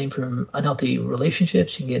can get inflamed from unhealthy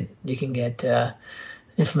relationships. You can get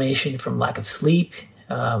inflammation from lack of sleep,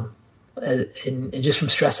 and just from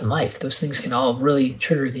stress in life. Those things can all really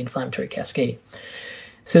trigger the inflammatory cascade.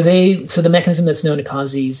 So the mechanism that's known to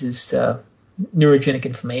cause these is neurogenic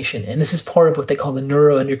inflammation, and this is part of what they call the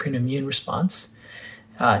neuroendocrine immune response.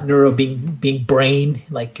 Neuro being brain,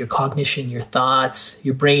 like your cognition, your thoughts.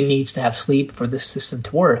 Your brain needs to have sleep for this system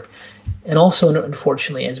to work. And also,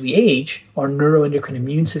 unfortunately, as we age, our neuroendocrine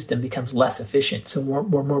immune system becomes less efficient. So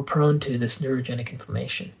we're more prone to this neurogenic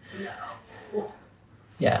inflammation. No.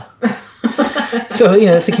 Yeah. So,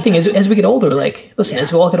 that's the key thing. As we get older,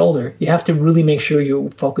 as we all get older, you have to really make sure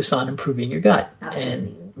you focus on improving your gut. Absolutely.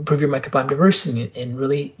 And improve your microbiome diversity and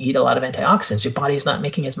really eat a lot of antioxidants. Your body's not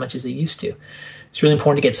making as much as it used to. It's really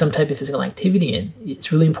important to get some type of physical activity in.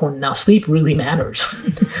 It's really important. Now, sleep really matters.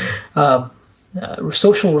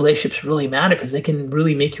 Social relationships really matter because they can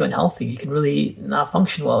really make you unhealthy. You can really not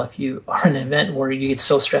function well if you are in an event where you get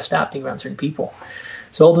so stressed out being around certain people.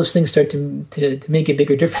 So all those things start to make a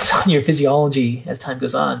bigger difference on your physiology as time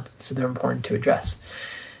goes on. So they're important to address.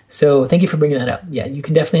 So thank you for bringing that up. Yeah, you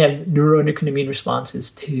can definitely have neuroendocrine immune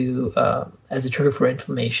responses to as a trigger for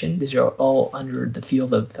inflammation. These are all under the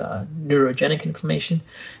field of neurogenic inflammation,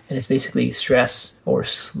 and it's basically stress or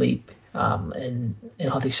sleep, and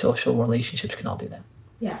healthy social relationships can all do that.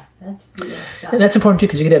 Yeah, that's beautiful stuff. And that's important too,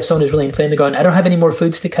 because you could have someone who's really inflamed. They're going, I don't have any more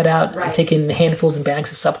foods to cut out. Right. I'm taking handfuls and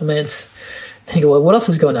bags of supplements. And you go, well, what else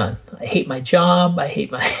is going on? I hate my job. I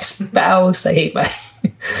hate my spouse. I hate my...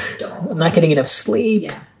 I'm not getting enough sleep.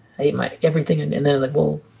 Yeah. I hate my everything. And then like,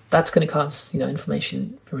 well, that's going to cause,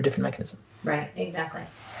 inflammation from a different mechanism. Right, exactly.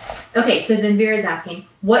 Okay, so then Vera's asking,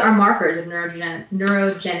 what are markers of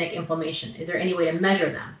neurogenic inflammation? Is there any way to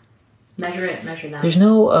measure them? Measure them. There's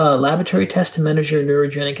no laboratory test to measure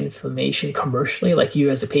neurogenic inflammation commercially, like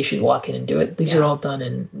you as a patient walk in and do it. These are all done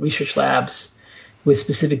in research labs with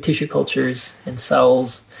specific tissue cultures and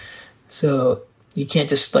cells. So you can't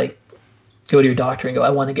just go to your doctor and go,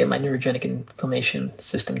 I want to get my neurogenic inflammation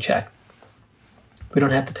system checked. We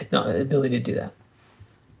don't have the ability to do that.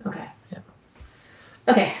 Okay. Yeah.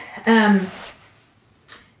 Okay.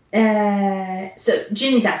 So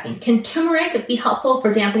Ginny's asking, can turmeric be helpful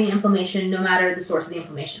for dampening inflammation no matter the source of the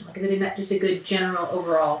inflammation? Is it just a good general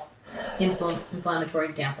overall inflammatory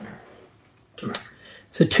dampener? Turmeric.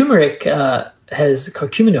 So turmeric has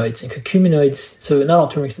curcuminoids, and curcuminoids, so not all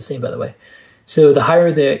turmeric's the same, by the way. So the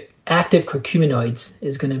higher the active curcuminoids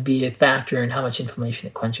is going to be a factor in how much inflammation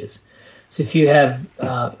it quenches. So if you have,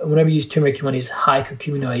 whenever you use turmeric, you want to use high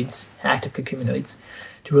curcuminoids, active curcuminoids,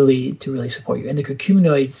 to really support you. And the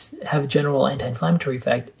curcuminoids have a general anti-inflammatory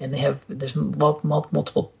effect, and there's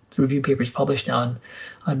multiple review papers published now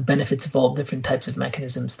on benefits of all different types of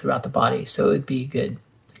mechanisms throughout the body. So it'd be a good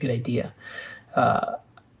idea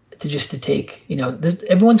to take.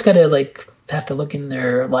 Everyone's got to have to look in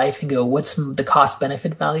their life and go, what's the cost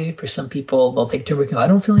benefit value? For some people, they'll take turmeric and go, I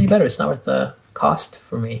don't feel any better. It's not worth the cost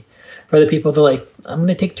for me. For other people, they're like, I'm going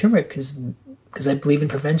to take turmeric because I believe in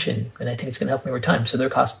prevention and I think it's going to help me over time. So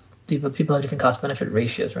people have different cost benefit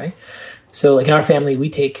ratios, right? So in our family, we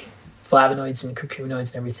take flavonoids and curcuminoids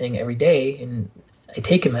and everything every day, and I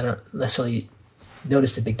take them. I don't necessarily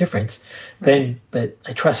notice a big difference, but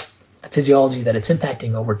I trust the physiology that it's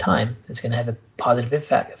impacting over time is going to have a positive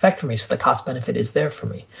effect for me. So the cost benefit is there for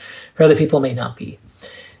me. For other people, it may not be.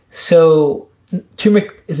 So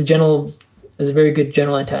turmeric is a very good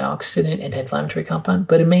general antioxidant, anti-inflammatory compound,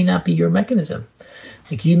 but it may not be your mechanism.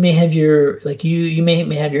 You may have your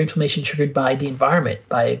inflammation triggered by the environment,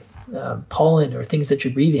 by pollen or things that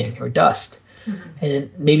you're breathing or dust. Mm-hmm.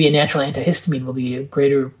 And maybe a natural antihistamine will be a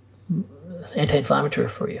greater anti-inflammatory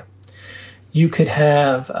for you. You could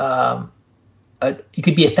have you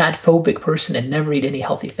could be a fat-phobic person and never eat any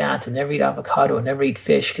healthy fats and never eat avocado and never eat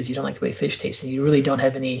fish because you don't like the way fish tastes, and you really don't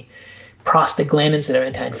have any prostaglandins that are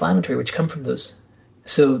anti-inflammatory, which come from those.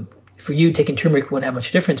 So For you, taking turmeric wouldn't have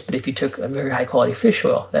much difference, but if you took a very high quality fish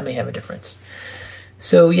oil, that may have a difference.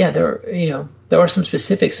 So yeah, there are some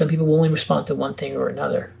specifics. Some people will only respond to one thing or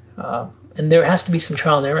another, and there has to be some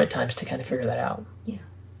trial and error at times to kind of figure that out. Yeah.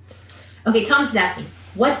 Okay, Thomas is asking,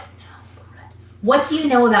 what do you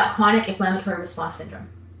know about chronic inflammatory response syndrome?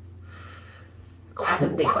 That's a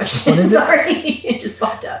big question. What is Sorry, it just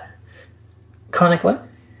popped up. Chronic what?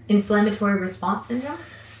 Inflammatory response syndrome?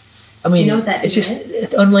 I mean, you know what that it's is?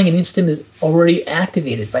 just the underlying immune system is already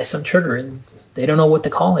activated by some trigger, and they don't know what to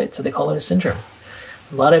call it, so they call it a syndrome.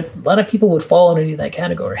 A lot of people would fall underneath that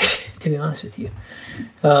category, to be honest with you.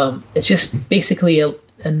 It's just basically a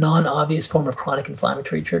non-obvious form of chronic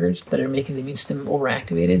inflammatory triggers that are making the immune system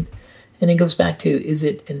overactivated. And it goes back to, is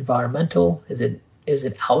it environmental? Is it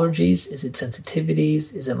allergies? Is it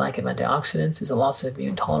sensitivities? Is it lack of antioxidants? Is it loss of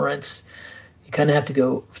immune tolerance? You kind of have to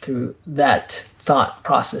go through that thought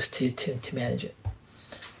process to manage it.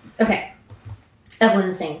 Okay. Evelyn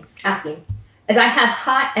is asking, as I have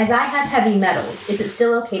heavy metals, is it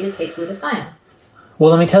still okay to take glutathione? Well,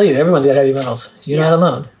 let me tell you, everyone's got heavy metals. You're not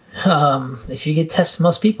alone. If you get tests for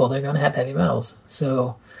most people, they're going to have heavy metals.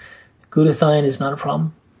 So glutathione is not a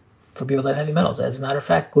problem for people that have heavy metals. As a matter of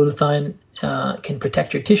fact, glutathione can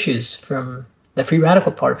protect your tissues from the free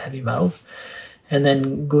radical part of heavy metals. And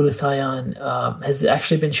then glutathione has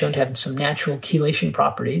actually been shown to have some natural chelation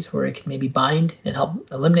properties where it can maybe bind and help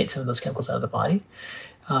eliminate some of those chemicals out of the body.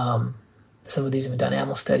 Some of these have been done in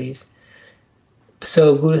animal studies.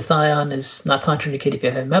 So glutathione is not contraindicated if you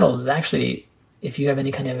have heavy metals. It's actually, if you have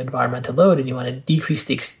any kind of environmental load and you want to decrease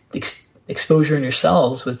the exposure in your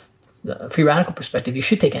cells with the free radical perspective, you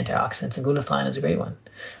should take antioxidants, and glutathione is a great one.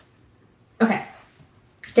 Okay.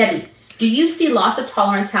 Debbie, do you see loss of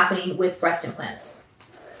tolerance happening with breast implants?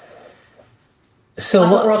 So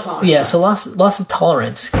loss of oral tolerance. Yeah, so loss of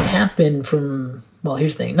tolerance can happen from, well,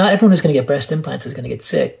 here's the thing. Not everyone who's going to get breast implants is going to get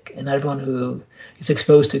sick, and not everyone who is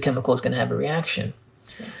exposed to a chemical is going to have a reaction.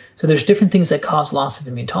 Yeah. So there's different things that cause loss of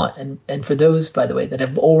immune tolerance. And for those, by the way, that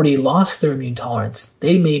have already lost their immune tolerance,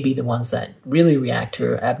 they may be the ones that really react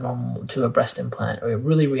to a breast implant, or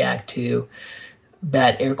really react to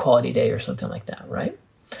bad air quality day or something like that, right?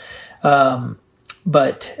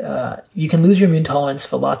 But you can lose your immune tolerance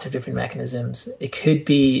for lots of different mechanisms. It could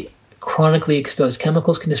be chronically exposed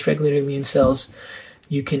chemicals can dysregulate your immune cells.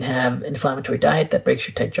 You can have inflammatory diet that breaks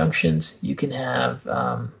your tight junctions. You can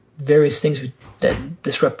have various things that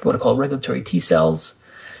disrupt what are called regulatory T cells.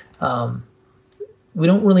 We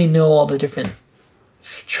don't really know all the different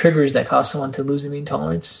triggers that cause someone to lose immune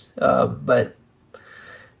tolerance, but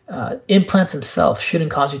implants themselves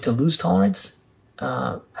shouldn't cause you to lose tolerance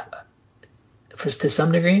to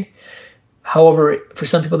some degree. However, for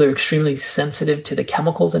some people, they're extremely sensitive to the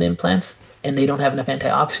chemicals in implants, and they don't have enough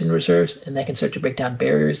antioxidant reserves, and that can start to break down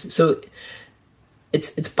barriers. So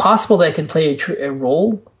it's possible that it can play a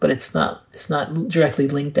role, but it's not directly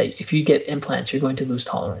linked that if you get implants, you're going to lose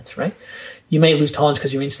tolerance, right? You may lose tolerance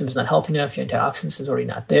because your immune system is not healthy enough, your antioxidants is already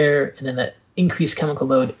not there, and then that increased chemical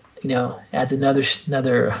load, adds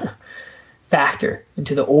another factor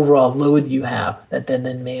into the overall load you have that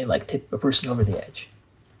then may tip a person over the edge.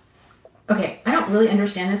 Okay, I don't really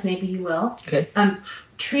understand this. Maybe you will. Okay.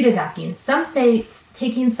 Trita's asking, some say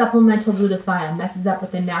taking supplemental glutathione messes up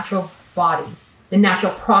with the natural body, the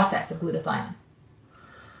natural process of glutathione.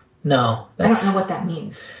 No. I don't know what that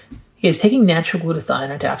means. Because taking natural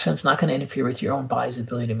glutathione antioxidants is not going to interfere with your own body's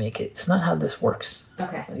ability to make it. It's not how this works.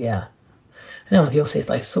 Okay. Yeah. I know when people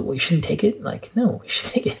say, so you shouldn't take it? No, you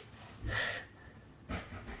should take it.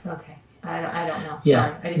 Okay. I don't know.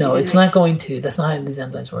 Yeah. Sorry. No, it's not going to. That's not how these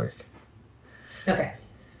enzymes work. Okay.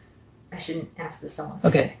 I shouldn't ask this someone.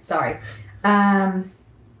 Okay. Sorry. Antoinette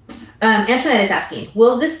is asking,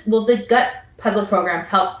 will the gut puzzle program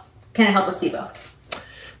can it help with SIBO?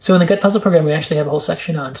 So in the gut puzzle program, we actually have a whole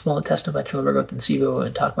section on small intestinal bacterial overgrowth and SIBO,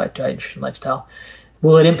 and talk about diet and lifestyle.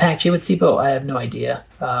 Will it impact you with SIBO? I have no idea.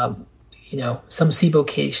 Some SIBO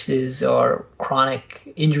cases are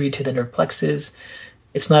chronic injury to the nerve plexus.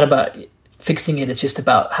 It's not about fixing it. It's just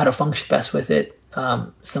about how to function best with it.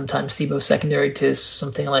 Sometimes SIBO is secondary to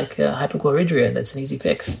something like hypochlorhydria. That's an easy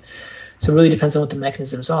fix. So it really depends on what the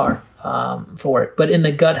mechanisms are for it. But in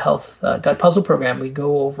the gut health, gut puzzle program, we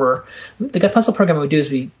go over, the gut puzzle program what we do is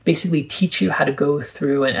we basically teach you how to go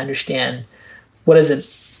through and understand what does a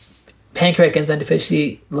pancreatic enzyme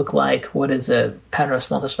deficiency look like, what does a pattern of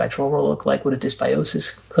small intestinal bacterial overgrowth look like, what does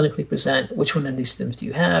dysbiosis clinically present, which one of these symptoms do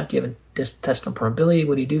you have, do you have intestinal permeability,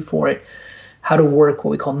 what do you do for it? how to work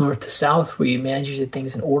what we call north to south, where you manage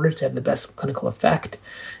things in order to have the best clinical effect.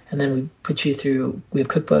 And then we put you through, we have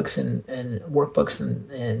cookbooks and workbooks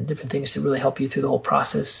and different things to really help you through the whole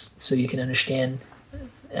process so you can understand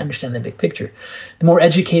the big picture. The more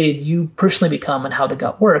educated you personally become on how the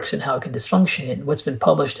gut works and how it can dysfunction and what's been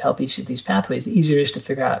published to help each of these pathways, the easier it is to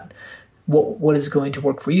figure out what is going to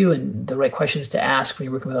work for you and the right questions to ask when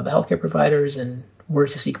you're working with other healthcare providers and where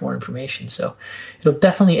to seek more information. So it'll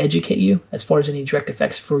definitely educate you. As far as any direct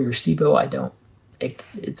effects for your SIBO,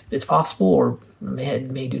 it's possible or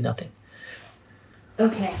may do nothing.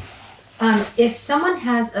 Okay. If someone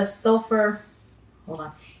has a sulfur, hold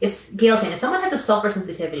on. If Gail's saying, if someone has a sulfur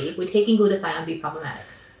sensitivity, would taking glutathione be problematic?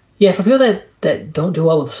 Yeah, for people that don't do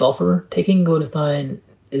well with sulfur, taking glutathione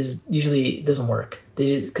usually doesn't work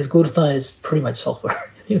because glutathione is pretty much sulfur.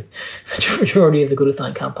 The majority of the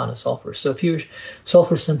glutathione compound is sulfur. So if you're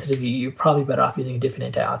sulfur sensitive, you're probably better off using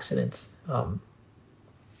different antioxidants.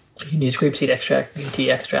 You can use grapeseed extract, green tea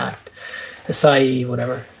extract, acai,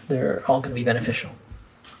 whatever. They're all going to be beneficial.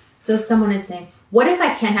 So someone is saying, what if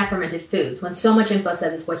I can't have fermented foods when so much info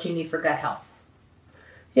says it's what you need for gut health?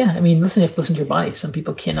 Yeah, I mean, listen to your body. Some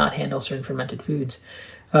people cannot handle certain fermented foods.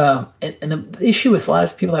 And the issue with a lot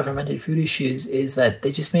of people that have fermented food issues is that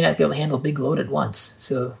they just may not be able to handle a big load at once.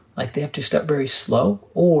 So like they have to start very slow,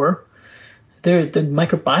 or the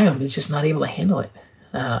microbiome is just not able to handle it.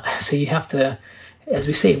 So you have to, as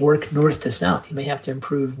we say, work north to south. You may have to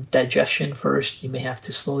improve digestion first. You may have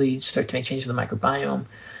to slowly start to make changes to the microbiome.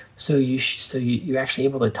 So you're actually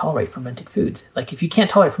able to tolerate fermented foods. Like if you can't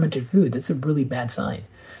tolerate fermented food, that's a really bad sign.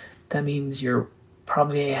 That means you're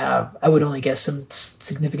probably have, I would only guess, some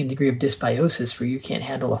significant degree of dysbiosis where you can't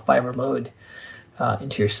handle a fiber load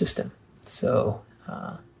into your system. So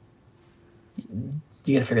you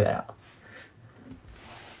got to figure that out.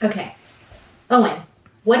 Okay. Owen,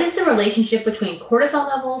 what is the relationship between cortisol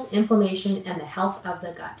levels, inflammation, and the health of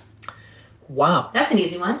the gut? Wow. That's an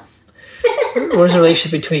easy one. What is the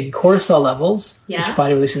relationship between cortisol levels, which your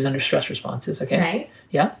body releases under stress responses, okay? Right.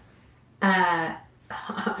 Yeah.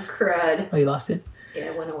 Crud. Oh, you lost it? Yeah,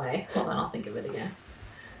 it went away. Hold on, I'll think of it again.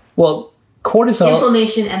 Well, cortisol...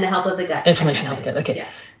 Inflammation and the health of the gut. Inflammation and health of the gut, okay. Yeah.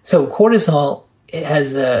 So cortisol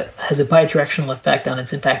has a bidirectional effect on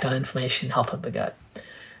its impact on inflammation and health of the gut.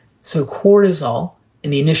 So cortisol,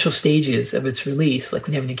 in the initial stages of its release, like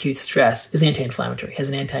when you have an acute stress, is anti-inflammatory. It has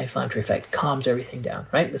an anti-inflammatory effect, calms everything down,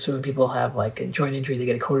 right? That's when people have like a joint injury, they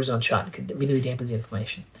get a cortisone shot, it could immediately dampen the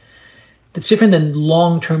inflammation. That's different than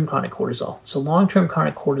long-term chronic cortisol. So long-term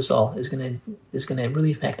chronic cortisol is going to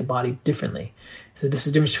really affect the body differently. So this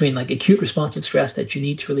is the difference between like acute responsive stress that you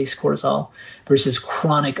need to release cortisol versus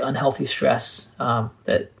chronic unhealthy stress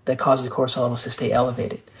that causes the cortisol levels to stay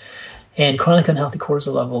elevated. And chronic unhealthy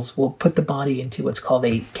cortisol levels will put the body into what's called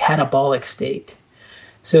a catabolic state.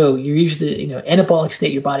 So you're usually, anabolic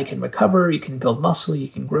state, your body can recover, you can build muscle, you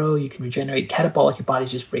can grow, you can regenerate. Catabolic, your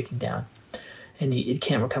body's just breaking down and it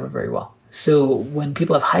can't recover very well. So when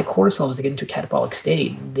people have high cortisol levels, they get into a catabolic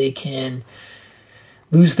state, they can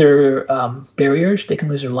lose their barriers, they can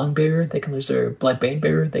lose their lung barrier, they can lose their blood-brain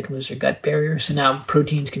barrier, they can lose their gut barrier. So now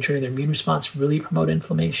proteins controlling their immune response really promote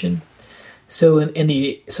inflammation. So when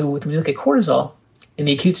you look at cortisol, in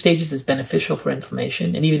the acute stages, it's beneficial for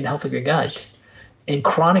inflammation and even the health of your gut. In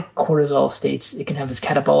chronic cortisol states, it can have this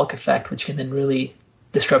catabolic effect, which can then really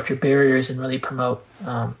disrupt your barriers and really promote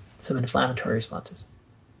some inflammatory responses.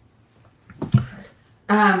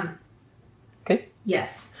 Okay.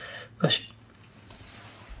 Yes. Question.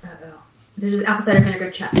 Uh-oh. There's an apple cider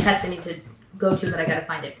vinegar test I need to go to, but I gotta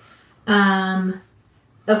find it.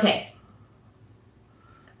 Okay.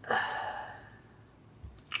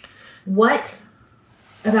 What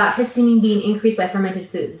about histamine being increased by fermented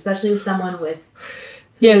foods, especially with someone with...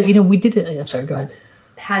 Yeah, we did it. I'm sorry, go ahead.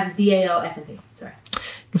 Has DAO, SMP. Sorry.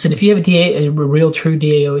 Listen, if you have a real true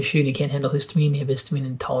DAO issue and you can't handle histamine, you have histamine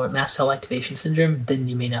intolerant mast cell activation syndrome, then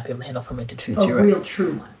you may not be able to handle fermented foods. You're real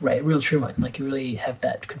true one. Right, real true one. Like you really have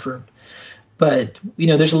that confirmed. But,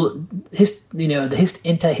 there's the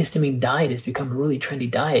antihistamine diet has become a really trendy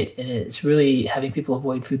diet, and it's really having people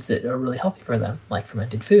avoid foods that are really healthy for them, like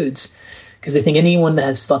fermented foods, because they think anyone that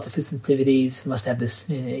has lots of food sensitivities must have this,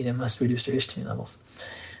 must reduce their histamine levels.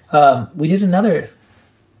 We did another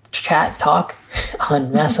talk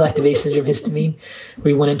on mast cell activation syndrome histamine,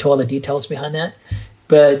 where we went into all the details behind that.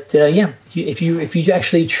 But if you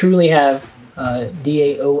actually truly have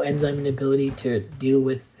DAO enzyme inability to deal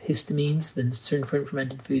with histamines, then certain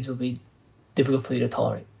fermented foods will be difficult for you to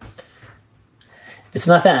tolerate. If it's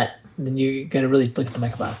not that, then you got to really look at the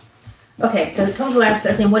microbiome. Okay, so a couple of people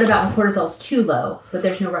are saying, what about when cortisol is too low, but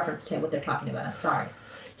there's no reference to what they're talking about? I'm sorry.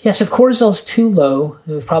 Yes, if cortisol is too low,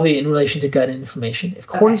 probably in relation to gut inflammation. If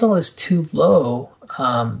cortisol is too low,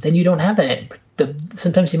 then you don't have that.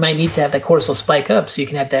 Sometimes you might need to have that cortisol spike up so you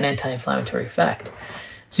can have that anti-inflammatory effect.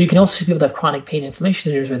 So you can also see people that have chronic pain and inflammation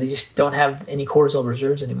disorders where they just don't have any cortisol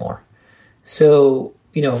reserves anymore. So,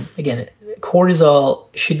 again, cortisol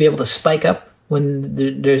should be able to spike up when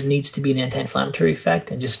there needs to be an anti-inflammatory effect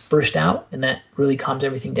and just burst out, and that really calms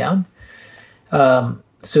everything down.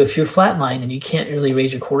 So if you're flatline and you can't really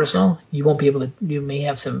raise your cortisol, you won't be able to, you may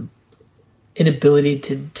have some inability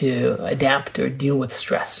to adapt or deal with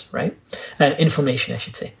stress, right? Inflammation, I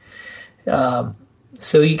should say.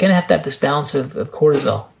 So you're going to have this balance of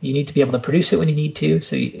cortisol. You need to be able to produce it when you need to.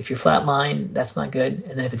 So if you're flatline, that's not good.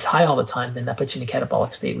 And then if it's high all the time, then that puts you in a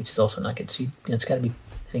catabolic state, which is also not good. So it's got to be,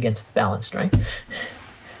 again, balanced, right?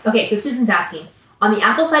 Okay, so Susan's asking, on the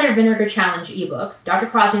apple cider vinegar challenge ebook, Dr.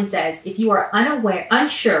 Karazian says if you are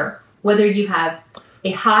unsure whether you have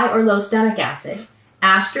a high or low stomach acid,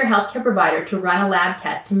 ask your healthcare provider to run a lab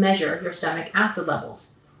test to measure your stomach acid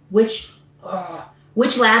levels. Which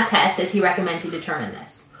lab test does he recommend to determine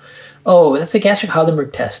this? Oh, that's a gastric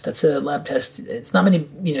Heidelberg test. That's a lab test. It's not many,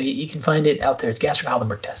 you can find it out there. It's gastric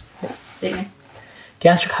Heidelberg test. Yeah. Say it again.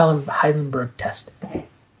 Gastric Heidelberg test.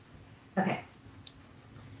 Okay.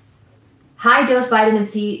 High dose vitamin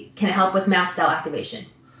C can help with mast cell activation.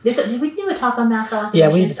 Did we do a talk on mast cell activation?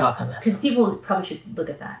 Yeah, we need to talk on that. Because people probably should look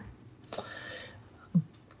at that.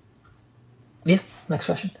 Yeah, next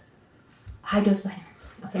question. High dose vitamins.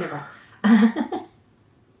 Okay, never mind.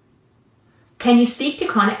 Can you speak to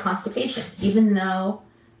chronic constipation, even though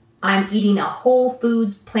I'm eating a whole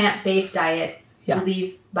foods plant-based diet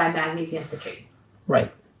relieved by magnesium citrate?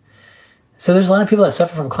 Right. So there's a lot of people that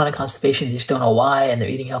suffer from chronic constipation. They just don't know why, and they're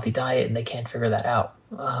eating a healthy diet, and they can't figure that out.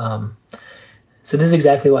 So this is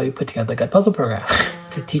exactly why we put together the Gut Puzzle program,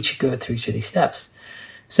 to teach you go through each of these steps.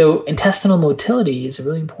 So intestinal motility is a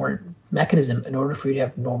really important mechanism in order for you to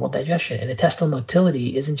have normal digestion. And intestinal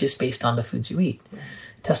motility isn't just based on the foods you eat.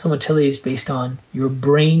 Intestinal motility is based on your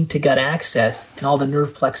brain to gut access and all the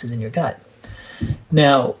nerve plexus in your gut.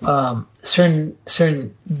 Now, certain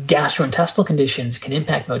gastrointestinal conditions can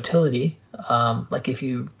impact motility. Like if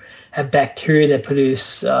you have bacteria that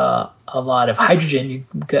produce a lot of hydrogen,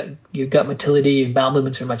 your gut motility, your bowel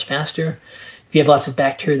movements are much faster. If you have lots of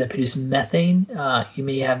bacteria that produce methane, you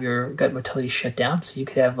may have your gut motility shut down. So you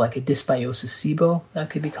could have like a dysbiosis SIBO that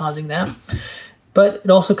could be causing that. But it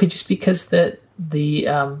also could just be because the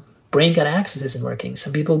brain gut axis isn't working.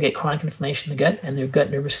 Some people get chronic inflammation in the gut and their gut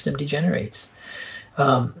nervous system degenerates.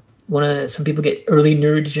 Some people get early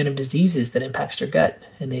neurodegenerative diseases that impacts their gut,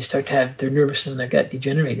 and they start to have their nervous system in their gut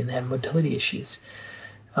degenerate, and they have motility issues.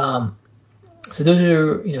 So those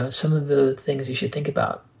are some of the things you should think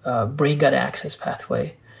about. Brain gut axis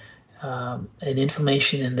pathway, and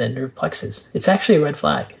inflammation in the nerve plexus. It's actually a red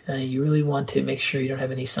flag. You really want to make sure you don't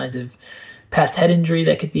have any signs of past head injury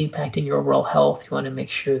that could be impacting your overall health. You want to make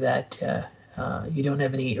sure that you don't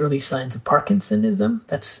have any early signs of Parkinsonism.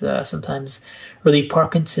 That's sometimes early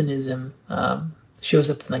Parkinsonism shows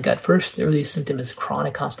up in the gut first. The earliest symptom is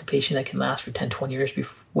chronic constipation that can last for 10, 20 years,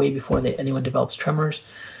 way before anyone develops tremors,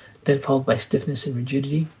 then followed by stiffness and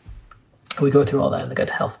rigidity. We go through all that in the Gut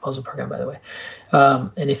Health Puzzle program, by the way.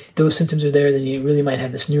 And if those symptoms are there, then you really might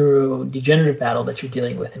have this neurodegenerative battle that you're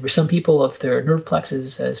dealing with. And for some people, if their nerve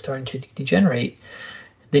plexus is starting to degenerate,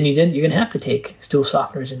 then you're going to have to take stool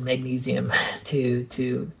softeners and magnesium to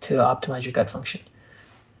optimize your gut function.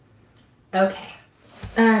 Okay.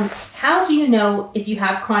 How do you know if you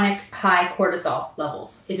have chronic high cortisol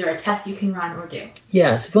levels? Is there a test you can run or do?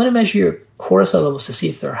 Yeah, so if you want to measure your cortisol levels to see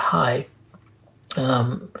if they're high,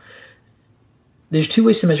 there's two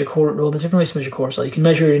ways to measure cortisol. There's different ways to measure cortisol. You can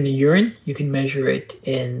measure it in the urine, you can measure it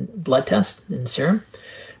in blood tests, in serum,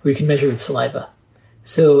 or you can measure it with saliva.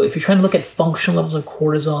 So if you're trying to look at functional levels of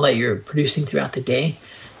cortisol that you're producing throughout the day,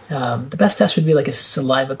 the best test would be like a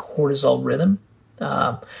saliva cortisol rhythm.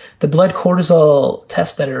 The blood cortisol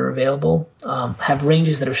tests that are available have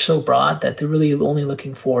ranges that are so broad that they're really only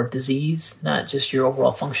looking for disease, not just your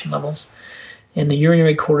overall function levels. And the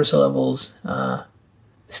urinary cortisol levels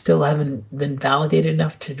still haven't been validated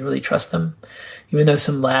enough to really trust them, even though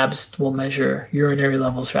some labs will measure urinary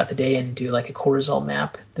levels throughout the day and do like a cortisol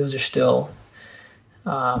map. Those are still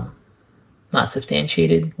not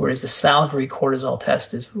substantiated, whereas the salivary cortisol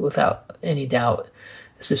test is without any doubt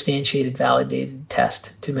a substantiated, validated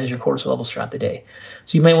test to measure cortisol levels throughout the day.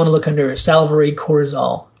 So you might want to look under salivary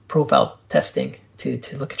cortisol profile testing to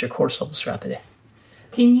look at your cortisol levels throughout the day.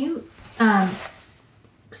 Can you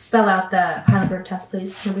spell out the Heidelberg test,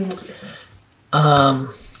 please? Nobody knows what you're saying.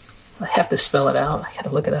 I have to spell it out. I got to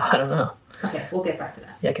look it up. I don't know. Okay, we'll get back to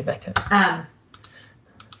that. Yeah, get back to it.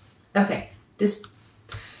 Okay. Does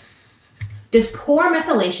poor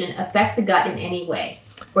methylation affect the gut in any way,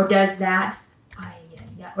 or does that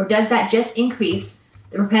just increase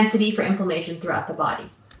the propensity for inflammation throughout the body?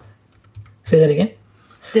 Say that again.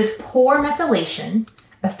 Does poor methylation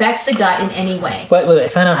affect the gut in any way? Wait. I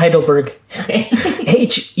found out Heidelberg. Okay.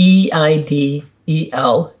 Heidelberg.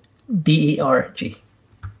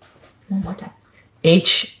 One more time.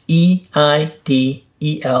 Heidelberg.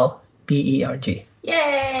 Yay!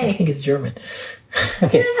 I think it's German.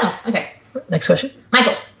 Okay. No. Okay. Next question.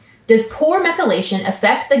 Michael, does poor methylation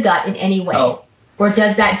affect the gut in any way? Oh. Or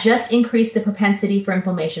does that just increase the propensity for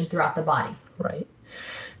inflammation throughout the body? Right.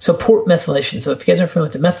 So poor methylation. So if you guys are familiar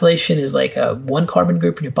with it, methylation is like one carbon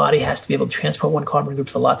group, and your body has to be able to transport one carbon group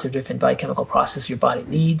for lots of different biochemical processes your body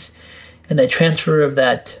needs. And the transfer of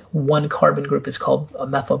that one carbon group is called a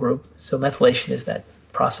methyl group. So methylation is that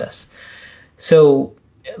process. So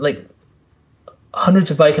like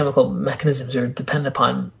hundreds of biochemical mechanisms are dependent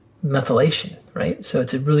upon methylation, right? So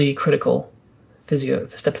it's a really critical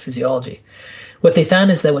step of physiology. What they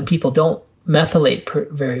found is that when people don't methylate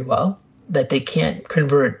very well, that they can't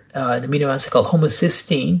convert an amino acid called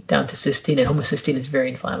homocysteine down to cysteine, and homocysteine is very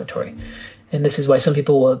inflammatory. And this is why some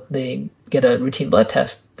people, they get a routine blood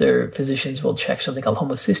test, their physicians will check something called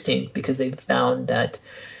homocysteine, because they've found that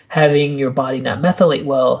having your body not methylate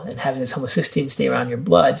well and having this homocysteine stay around your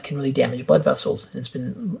blood can really damage blood vessels. And it's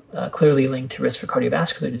been clearly linked to risk for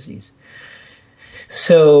cardiovascular disease.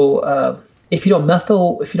 So if you don't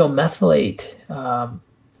methylate,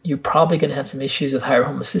 you're probably going to have some issues with higher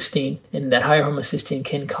homocysteine, and that higher homocysteine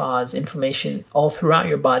can cause inflammation all throughout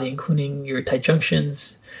your body, including your tight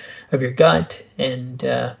junctions of your gut, and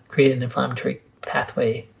create an inflammatory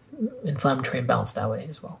pathway, inflammatory imbalance that way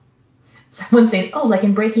as well. Someone's saying, oh, like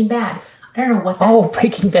in Breaking Bad. I don't know what that Oh,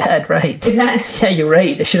 Breaking Bad, right. is. That, Yeah, you're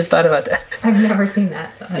right. I should have thought about that. I've never seen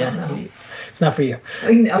that, so I don't know. It's not for you.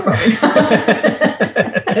 No, probably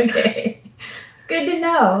not. Okay. Good to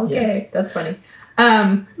know. Okay, that's funny.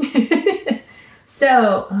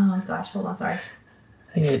 So, oh gosh, hold on, sorry.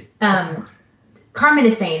 Carmen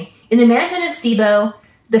is saying, in the management of SIBO,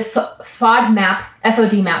 the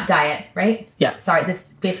FODMAP diet, right? Yeah. Sorry,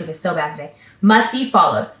 this Facebook is so bad today. Must be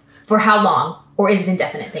followed. For how long? Or is it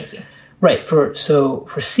indefinite? Thank you. Right. For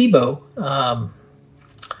SIBO,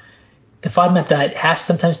 the FODMAP diet has to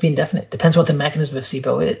sometimes be indefinite. Depends what the mechanism of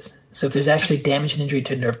SIBO is. So if there's actually damage and injury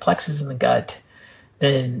to nerve plexus in the gut,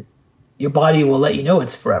 then your body will let you know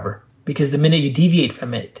it's forever, because the minute you deviate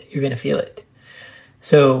from it, you're going to feel it.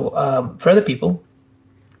 So for other people,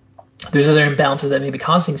 there's other imbalances that may be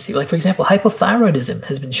causing SIBO. Like, for example, hypothyroidism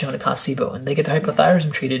has been shown to cause SIBO, and they get their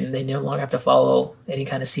hypothyroidism treated, and they no longer have to follow any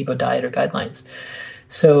kind of SIBO diet or guidelines.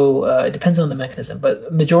 So it depends on the mechanism. But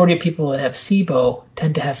the majority of people that have SIBO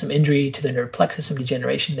tend to have some injury to their nerve plexus, some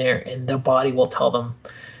degeneration there, and their body will tell them,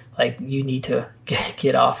 like, you need to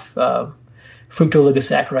get off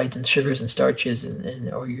fructooligosaccharides and sugars and starches,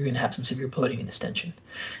 or you're going to have some severe bloating and distension.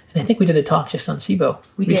 And I think we did a talk just on SIBO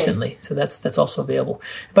recently, so that's also available.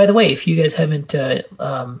 By the way, if you guys haven't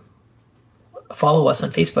follow us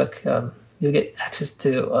on Facebook, you'll get access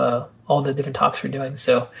to all the different talks we're doing.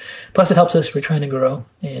 So, plus it helps us. We're trying to grow,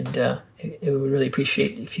 and it would really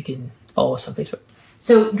appreciate if you can follow us on Facebook.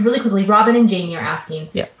 So really quickly, Robin and Jamie are asking,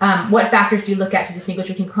 Yeah. What factors do you look at to distinguish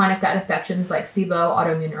between chronic gut infections like SIBO,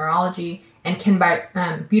 autoimmune neurology, and can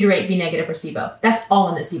butyrate be negative for SIBO? That's all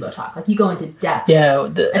in the SIBO talk. Like, you go into depth. Yeah. I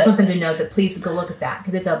just want them to know that please go look at that,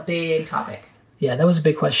 because it's a big topic. Yeah, that was a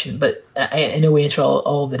big question, but I know we answer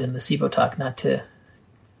all of it in the SIBO talk, not to,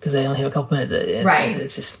 because I only have a couple minutes. Right. It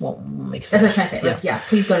just won't make sense. That's what I'm trying to say. Like, yeah,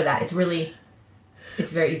 please go to that. It's very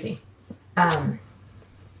easy.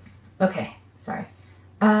 Okay, sorry.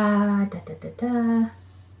 Sorry,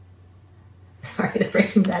 the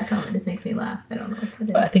Breaking Bad comment just makes me laugh. I don't know what that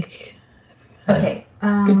is. I think. Okay.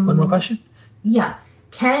 Good. One more question. Yeah.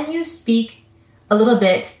 Can you speak a little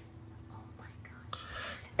bit? Oh my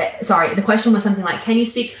gosh. Sorry, the question was something like, can you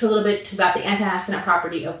speak a little bit about the antioxidant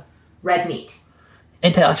property of red meat?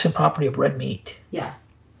 Antioxidant property of red meat. Yeah.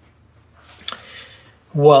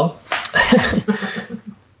 Well,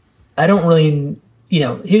 I don't really.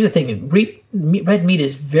 Here's the thing: red meat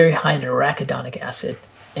is very high in arachidonic acid,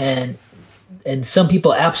 and some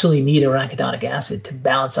people absolutely need arachidonic acid to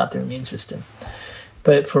balance out their immune system.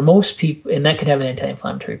 But for most people, and that could have an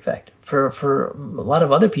anti-inflammatory effect. For a lot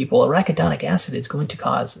of other people, arachidonic acid is going to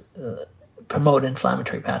promote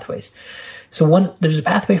inflammatory pathways. So there's a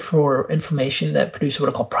pathway for inflammation that produces what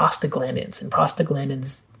are called prostaglandins, and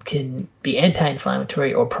prostaglandins can be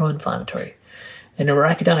anti-inflammatory or pro-inflammatory. And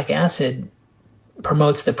arachidonic acid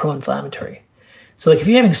promotes the pro-inflammatory. So like if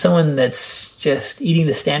you're having someone that's just eating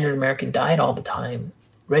the standard American diet all the time,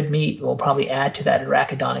 red meat will probably add to that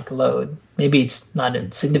arachidonic load. Maybe it's not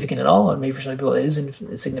significant at all, or maybe for some people it is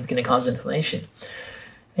significant and causes inflammation.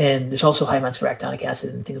 And there's also high amounts of arachidonic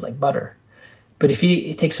acid in things like butter. But if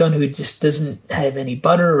you take someone who just doesn't have any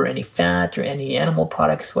butter or any fat or any animal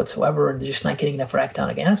products whatsoever, and they're just not getting enough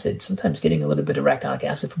arachidonic acid, sometimes getting a little bit of arachidonic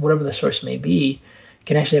acid from whatever the source may be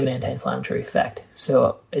can actually have an anti-inflammatory effect.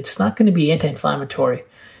 So it's not going to be anti-inflammatory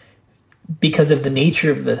because of the nature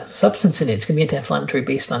of the substance in it. It's going to be anti-inflammatory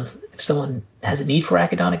based on if someone has a need for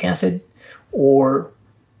arachidonic acid, or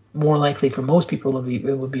more likely for most people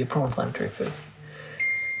it would be a pro-inflammatory food.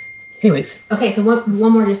 Anyways. Okay, so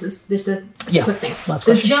one more, just a quick thing.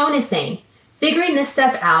 So Joan is saying, figuring this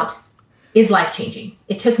stuff out is life-changing.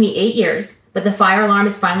 It took me 8 years, but the fire alarm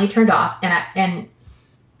is finally turned off, and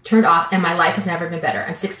my life has never been better.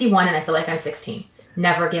 I'm 61 and I feel like I'm 16.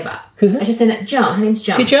 Never give up. Who's that? I just said that. Joan. Her name's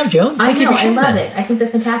Joan. Good job, Joan. I know. I love it. I think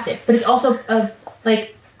that's fantastic. But it's also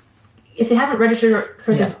like, if they haven't registered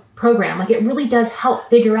for this program, like it really does help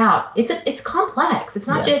figure out. It's complex. It's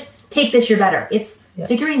not just take this, you're better. It's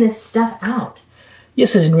figuring this stuff out.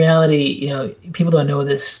 Yes, and in reality, people don't know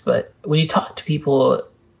this, but when you talk to people,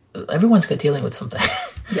 everyone's dealing with something.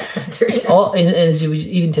 Yeah, that's very true.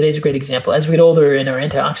 Even today's a great example. As we get older and our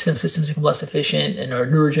antioxidant systems become less efficient and our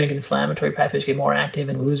neurogenic inflammatory pathways get more active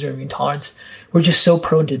and we lose our immune tolerance, we're just so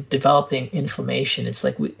prone to developing inflammation. It's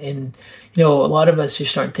like, a lot of us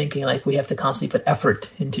just start thinking like we have to constantly put effort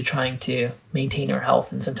into trying to maintain our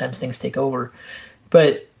health, and sometimes things take over.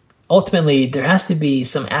 But ultimately, there has to be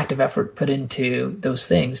some active effort put into those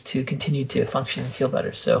things to continue to function and feel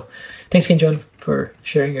better. So thanks again, Joan, for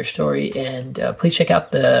sharing your story. And please check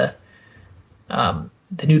out the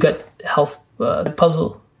new Gut Health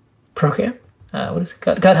Puzzle program. What is it?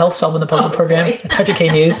 Gut Health Solving the Puzzle program at Dr. K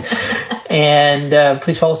News. And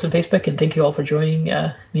please follow us on Facebook. And thank you all for joining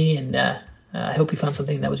me. And I hope you found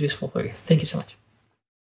something that was useful for you. Thank you so much.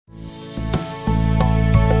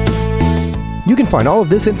 You can find all of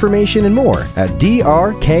this information and more at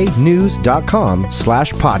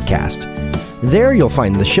drknews.com/podcast. There you'll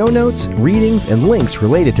find the show notes, readings, and links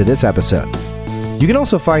related to this episode. You can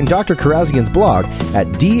also find Dr. Karazian's blog at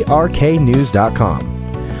drknews.com.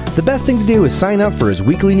 The best thing to do is sign up for his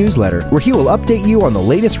weekly newsletter, where he will update you on the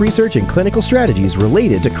latest research and clinical strategies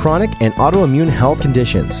related to chronic and autoimmune health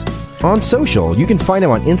conditions. On social, you can find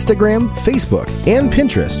him on Instagram, Facebook, and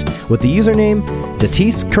Pinterest with the username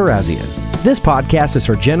Datis Karazian. This podcast is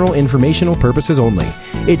for general informational purposes only.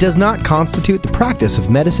 It does not constitute the practice of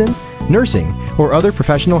medicine, nursing, or other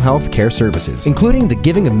professional health care services, including the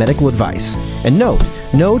giving of medical advice. And note,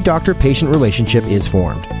 no doctor-patient relationship is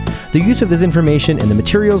formed. The use of this information and the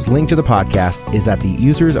materials linked to the podcast is at the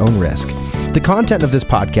user's own risk. The content of this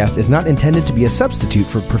podcast is not intended to be a substitute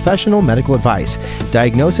for professional medical advice,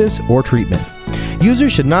 diagnosis, or treatment.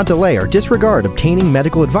 Users should not delay or disregard obtaining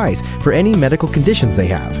medical advice for any medical conditions they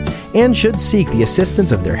have, and should seek the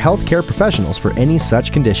assistance of their healthcare professionals for any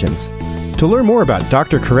such conditions. To learn more about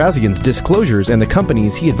Dr. Karazian's disclosures and the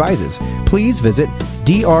companies he advises, please visit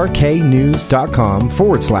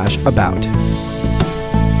drknews.com/about.